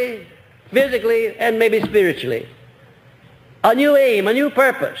 Mentally, physically, and maybe spiritually. A new aim, a new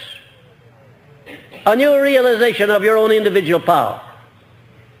purpose. A new realization of your own individual power.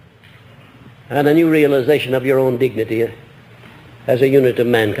 And a new realization of your own dignity as a unit of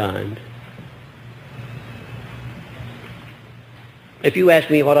mankind. If you ask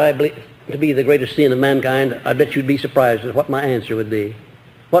me what I believe to be the greatest sin of mankind, I bet you'd be surprised at what my answer would be.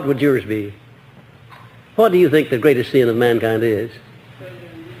 What would yours be? What do you think the greatest sin of mankind is?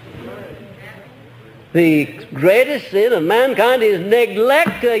 The greatest sin of mankind is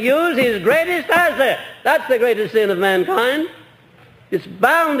neglect to use his greatest asset. That's the greatest sin of mankind. It's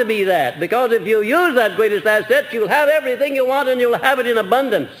bound to be that, because if you use that greatest asset, you'll have everything you want and you'll have it in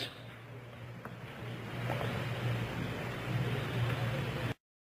abundance.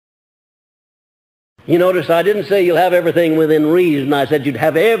 You notice I didn't say you'll have everything within reason. I said you'd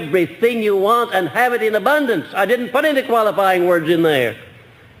have everything you want and have it in abundance. I didn't put any qualifying words in there.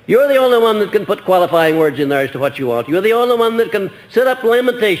 You're the only one that can put qualifying words in there as to what you want. You're the only one that can set up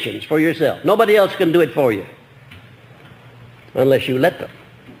limitations for yourself. Nobody else can do it for you, unless you let them.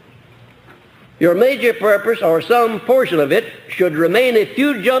 Your major purpose, or some portion of it, should remain a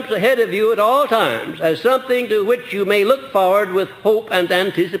few jumps ahead of you at all times as something to which you may look forward with hope and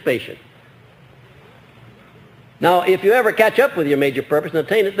anticipation. Now, if you ever catch up with your major purpose and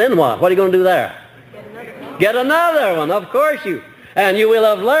attain it, then what? What are you going to do there? Get another one, of course you. And you will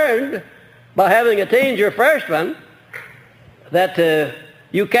have learned, by having attained your first one, that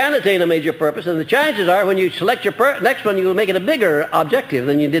you can attain a major purpose, and the chances are when you select your next one, you'll make it a bigger objective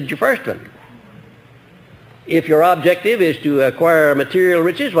than you did your first one. If your objective is to acquire material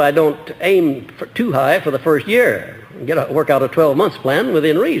riches, why don't aim too high for the first year. Work out a 12-month plan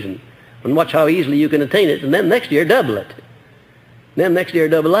within reason, and watch how easily you can attain it, and then next year double it. Then next year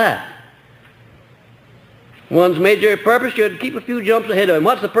double that. One's major purpose should keep a few jumps ahead of him.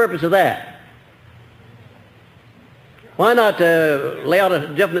 What's the purpose of that? Why not lay out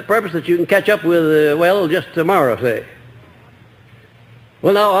a definite purpose that you can catch up with, well, just tomorrow, say?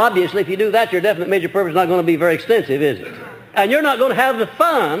 Well, now, obviously, if you do that, your definite major purpose is not going to be very extensive, is it? And you're not going to have the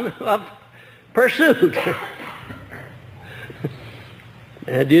fun of pursuit.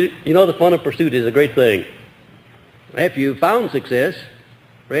 And you know the fun of pursuit is a great thing. If you found success,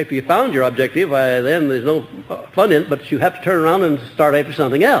 or if you found your objective, why, then there's no fun in it, but you have to turn around and start after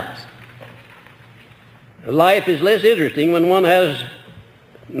something else. Life is less interesting when one has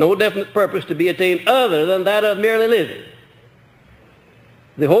no definite purpose to be attained other than that of merely living.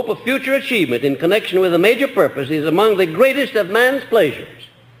 The hope of future achievement in connection with a major purpose is among the greatest of man's pleasures.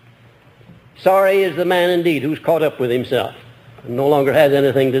 Sorry is the man indeed who's caught up with himself and no longer has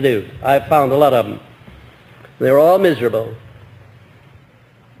anything to do. I've found a lot of them. They're all miserable.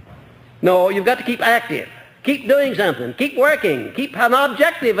 No, you've got to keep active. Keep doing something. Keep working. Keep an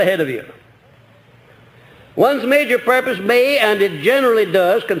objective ahead of you. One's major purpose may, and it generally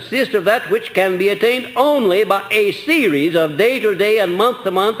does, consist of that which can be attained only by a series of day-to-day and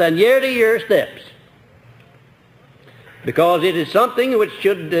month-to-month and year-to-year steps. Because it is something which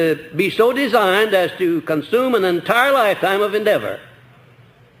should be so designed as to consume an entire lifetime of endeavor.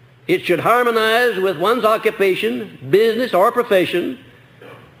 It should harmonize with one's occupation, business, or profession,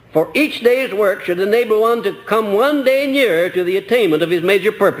 for each day's work should enable one to come one day nearer to the attainment of his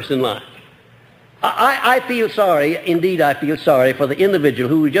major purpose in life. I feel sorry, indeed I feel sorry for the individual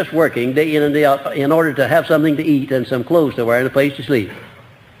who is just working day in and day out in order to have something to eat and some clothes to wear and a place to sleep.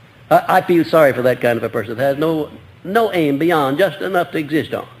 I feel sorry for that kind of a person that has no aim beyond just enough to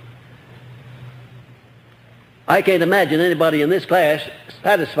exist on. I can't imagine anybody in this class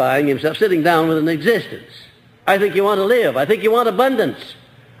satisfying himself sitting down with an existence. I think you want to live. I think you want abundance.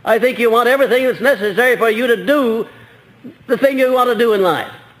 I think you want everything that's necessary for you to do the thing you want to do in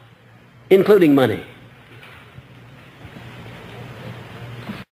life, including money.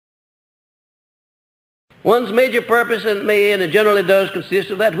 One's major purpose may, and it generally does,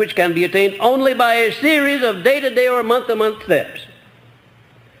 consist of that which can be attained only by a series of day-to-day or month-to-month steps.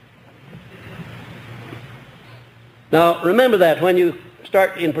 Now, remember that when you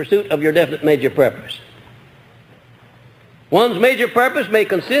start in pursuit of your definite major purpose. One's major purpose may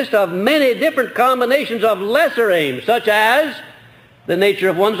consist of many different combinations of lesser aims, such as the nature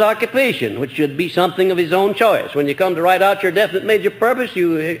of one's occupation, which should be something of his own choice. When you come to write out your definite major purpose,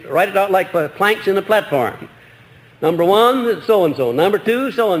 you write it out like planks in a platform. Number one, so-and-so. Number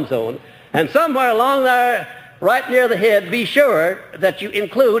two, so-and-so. And somewhere along there, right near the head, be sure that you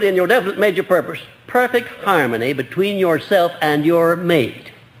include in your definite major purpose perfect harmony between yourself and your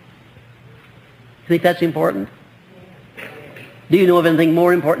mate. You think that's important? Do you know of anything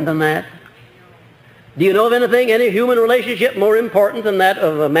more important than that? Do you know of anything, any human relationship more important than that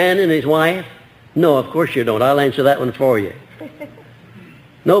of a man and his wife? No, of course you don't. I'll answer that one for you.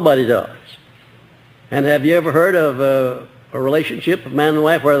 Nobody does. And have you ever heard of a relationship of man and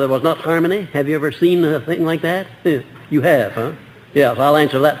wife where there was not harmony? Have you ever seen a thing like that? You have, huh? Yes, I'll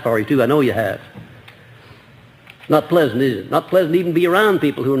answer that for you too. I know you have. Not pleasant, is it? Not pleasant to even be around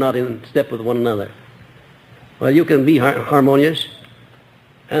people who are not in step with one another. Well, you can be harmonious.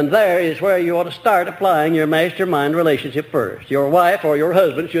 And there is where you ought to start applying your mastermind relationship first. Your wife or your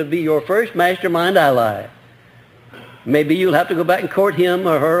husband should be your first mastermind ally. Maybe you'll have to go back and court him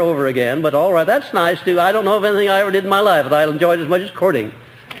or her over again, but all right, that's nice too. I don't know of anything I ever did in my life that I enjoyed as much as courting.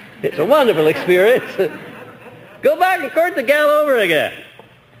 It's a wonderful experience. Go back and court the gal over again,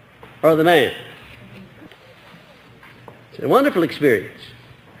 or the man. It's a wonderful experience.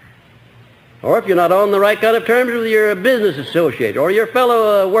 Or if you're not on the right kind of terms with your business associate or your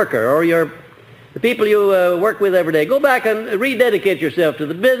fellow worker or the people you work with every day, go back and rededicate yourself to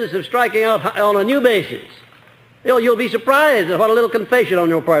the business of striking out on a new basis. You'll be surprised at what a little confession on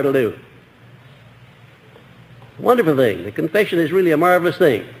your part will do. Wonderful thing. The confession is really a marvelous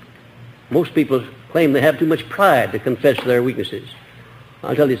thing. Most people claim they have too much pride to confess their weaknesses.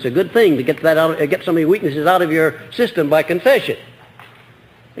 I'll tell you, it's a good thing to get some of your weaknesses out of your system by confession.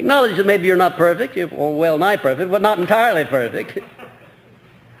 Acknowledge that maybe you're not perfect, or well nigh perfect, but not entirely perfect.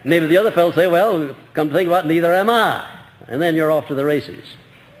 Maybe the other fellow say, well, come to think about it, neither am I. And then you're off to the races.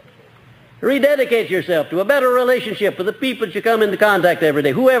 Rededicate yourself to a better relationship with the people that you come into contact every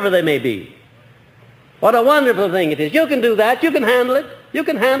day, whoever they may be. What a wonderful thing it is. You can do that. You can handle it. You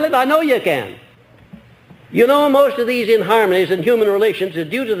can handle it. I know you can. You know, most of these inharmonies in human relations is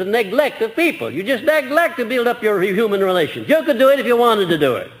due to the neglect of people. You just neglect to build up your human relations. You could do it if you wanted to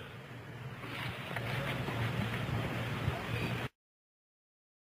do it.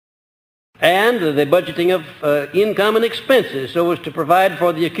 And the budgeting of income and expenses so as to provide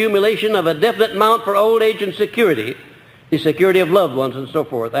for the accumulation of a definite amount for old age and security, the security of loved ones and so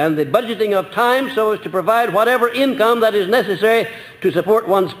forth, and the budgeting of time so as to provide whatever income that is necessary to support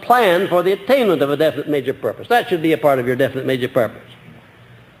one's plan for the attainment of a definite major purpose. That should be a part of your definite major purpose.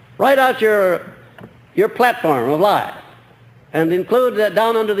 Write out your platform of life and include that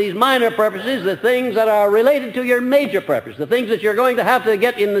down under these minor purposes the things that are related to your major purpose, the things that you're going to have to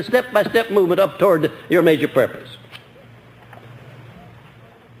get in the step-by-step movement up toward your major purpose.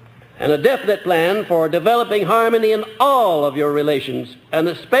 And a definite plan for developing harmony in all of your relations, and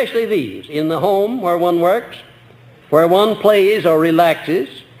especially these, in the home where one works, where one plays or relaxes.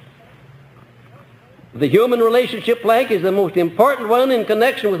 The human relationship plank is the most important one in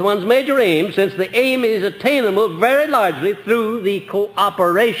connection with one's major aim, since the aim is attainable very largely through the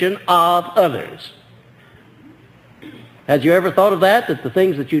cooperation of others. Has you ever thought of that the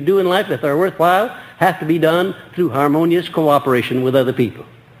things that you do in life, if they're worthwhile, have to be done through harmonious cooperation with other people?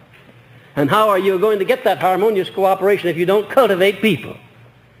 And how are you going to get that harmonious cooperation if you don't cultivate people?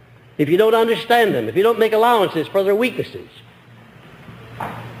 If you don't understand them, if you don't make allowances for their weaknesses?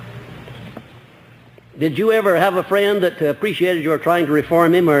 Did you ever have a friend that appreciated your trying to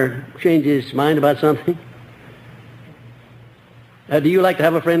reform him or change his mind about something? Do you like to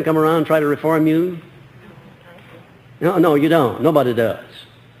have a friend come around and try to reform you? No, you don't. Nobody does.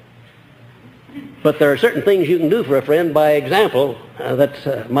 But there are certain things you can do for a friend by example. That's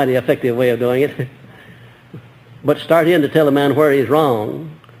a mighty effective way of doing it. But start in to tell a man where he's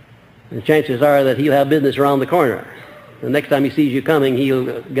wrong, and chances are that he'll have business around the corner. The next time he sees you coming,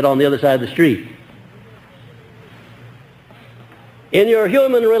 he'll get on the other side of the street. In your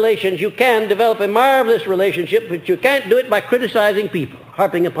human relations, you can develop a marvelous relationship, but you can't do it by criticizing people,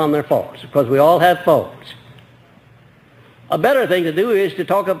 harping upon their faults, because we all have faults. A better thing to do is to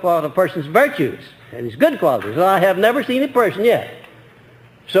talk about a person's virtues and his good qualities. And I have never seen a person yet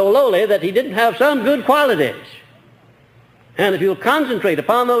so lowly that he didn't have some good qualities. And if you'll concentrate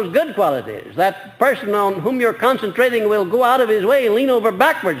upon those good qualities, that person on whom you're concentrating will go out of his way and lean over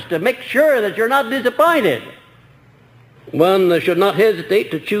backwards to make sure that you're not disappointed. One should not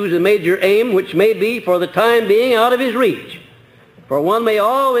hesitate to choose a major aim which may be for the time being out of his reach. For one may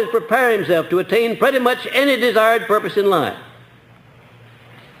always prepare himself to attain pretty much any desired purpose in life.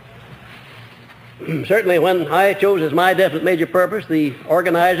 Certainly when I chose as my definite major purpose the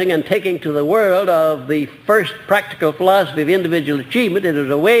organizing and taking to the world of the first practical philosophy of individual achievement, it was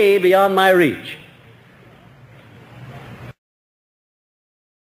a way beyond my reach.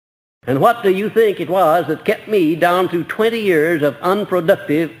 And what do you think it was that kept me down through 20 years of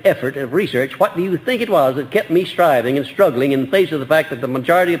unproductive effort of research? What do you think it was that kept me striving and struggling in the face of the fact that the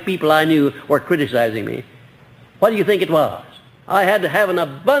majority of people I knew were criticizing me? What do you think it was? I had to have an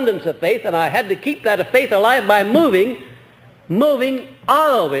abundance of faith, and I had to keep that faith alive by moving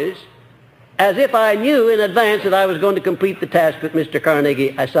always as if I knew in advance that I was going to complete the task that Mr. Carnegie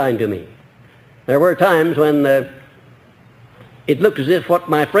assigned to me. There were times when it looked as if what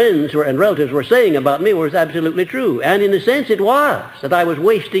my friends and relatives were saying about me was absolutely true. And in a sense it was, that I was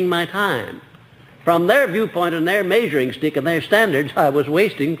wasting my time. From their viewpoint and their measuring stick and their standards, I was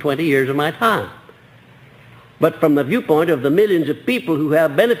wasting 20 years of my time. But from the viewpoint of the millions of people who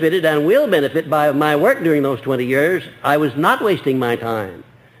have benefited and will benefit by my work during those 20 years, I was not wasting my time.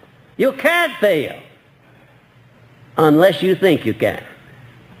 You can't fail unless you think you can.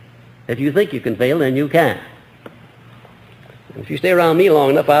 If you think you can fail, then you can. If you stay around me long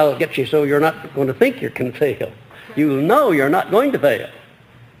enough, I'll get you so you're not going to think you can fail. You'll know you're not going to fail.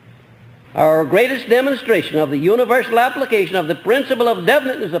 Our greatest demonstration of the universal application of the principle of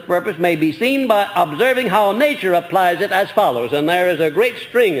definiteness of purpose may be seen by observing how nature applies it as follows. And there is a great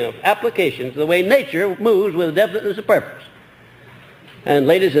string of applications, the way nature moves with definiteness of purpose. And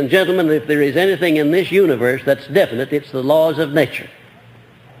ladies and gentlemen, if there is anything in this universe that's definite, it's the laws of nature.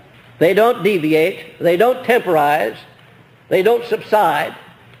 They don't deviate. They don't temporize. They don't subside.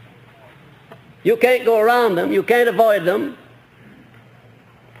 You can't go around them. You can't avoid them.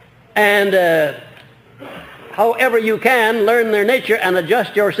 And however you can, learn their nature and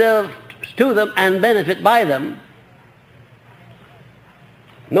adjust yourself to them and benefit by them.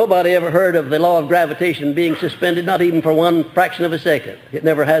 Nobody ever heard of the law of gravitation being suspended, not even for one fraction of a second. It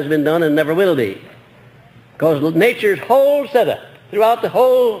never has been done and never will be. Because nature's whole setup throughout the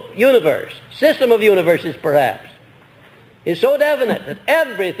whole universe, system of universes perhaps, is so definite that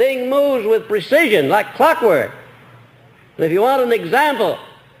everything moves with precision like clockwork. And if you want an example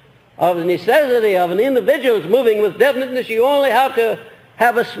of the necessity of an individual's moving with definiteness, you only have to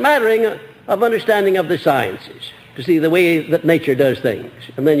have a smattering of understanding of the sciences to see the way that nature does things,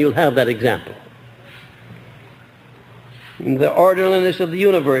 and then you'll have that example. The orderliness of the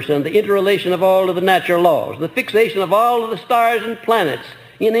universe and the interrelation of all of the natural laws, the fixation of all of the stars and planets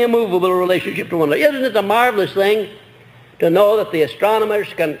in immovable relationship to one another. Isn't it a marvelous thing to know that the astronomers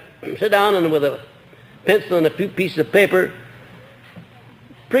can sit down and with a pencil and a few pieces of paper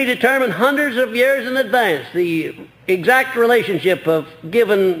predetermine hundreds of years in advance the exact relationship of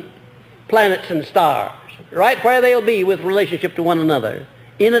given planets and stars, right where they'll be with relationship to one another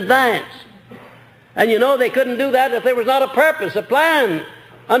in advance. And you know they couldn't do that if there was not a purpose, a plan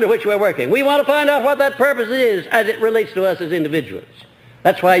under which we're working. We want to find out what that purpose is as it relates to us as individuals.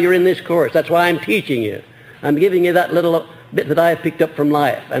 That's why you're in this course. That's why I'm teaching you. I'm giving you that little bit that I have picked up from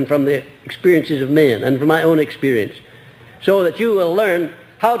life and from the experiences of men and from my own experience, so that you will learn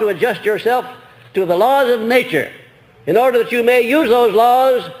how to adjust yourself to the laws of nature in order that you may use those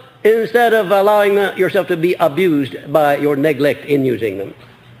laws instead of allowing yourself to be abused by your neglect in using them.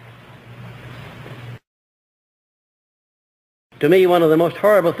 To me, one of the most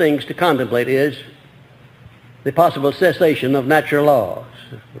horrible things to contemplate is the possible cessation of natural laws.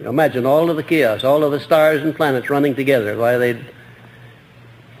 Imagine all of the chaos, all of the stars and planets running together, why they'd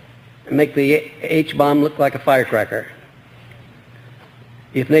make the H-bomb look like a firecracker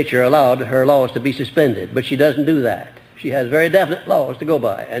if nature allowed her laws to be suspended. But she doesn't do that. She has very definite laws to go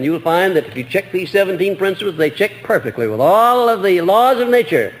by. And you'll find that if you check these 17 principles, they check perfectly with all of the laws of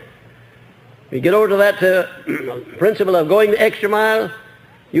nature. If you get over to that principle of going the extra mile,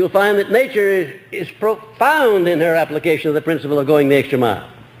 you'll find that nature is profound in her application of the principle of going the extra mile.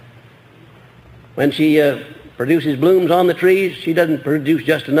 When she produces blooms on the trees, she doesn't produce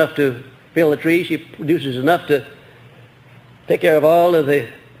just enough to fill the tree. She produces enough to take care of all of the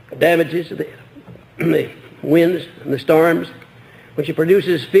damages, the winds and the storms. When she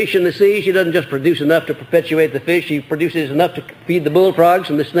produces fish in the sea, she doesn't just produce enough to perpetuate the fish. She produces enough to feed the bullfrogs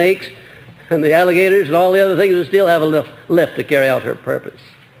and the snakes and the alligators and all the other things that still have enough left to carry out her purpose.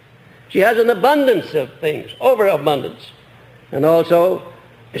 She has an abundance of things, overabundance. And also,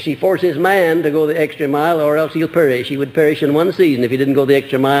 she forces man to go the extra mile, or else he'll perish. He would perish in one season if he didn't go the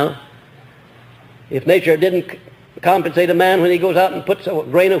extra mile. If nature didn't compensate a man when he goes out and puts a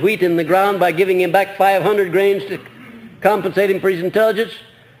grain of wheat in the ground by giving him back 500 grains to compensate him for his intelligence,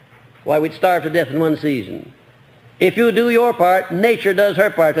 why, we'd starve to death in one season. If you do your part, nature does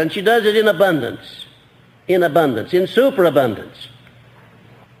her part, and she does it in abundance, in superabundance.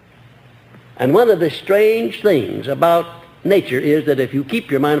 And one of the strange things about nature is that if you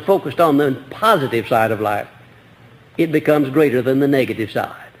keep your mind focused on the positive side of life, it becomes greater than the negative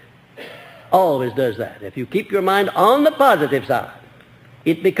side. Always does that. If you keep your mind on the positive side,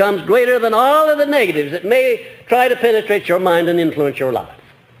 it becomes greater than all of the negatives that may try to penetrate your mind and influence your life.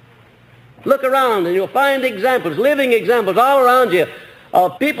 Look around and you'll find examples, living examples all around you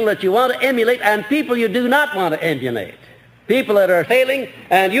of people that you want to emulate and people you do not want to emulate. People that are failing,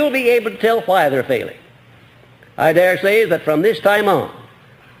 and you'll be able to tell why they're failing. I dare say that from this time on,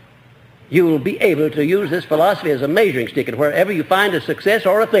 you'll be able to use this philosophy as a measuring stick, and wherever you find a success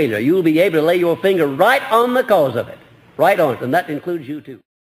or a failure, you'll be able to lay your finger right on the cause of it, right on it, and that includes you too.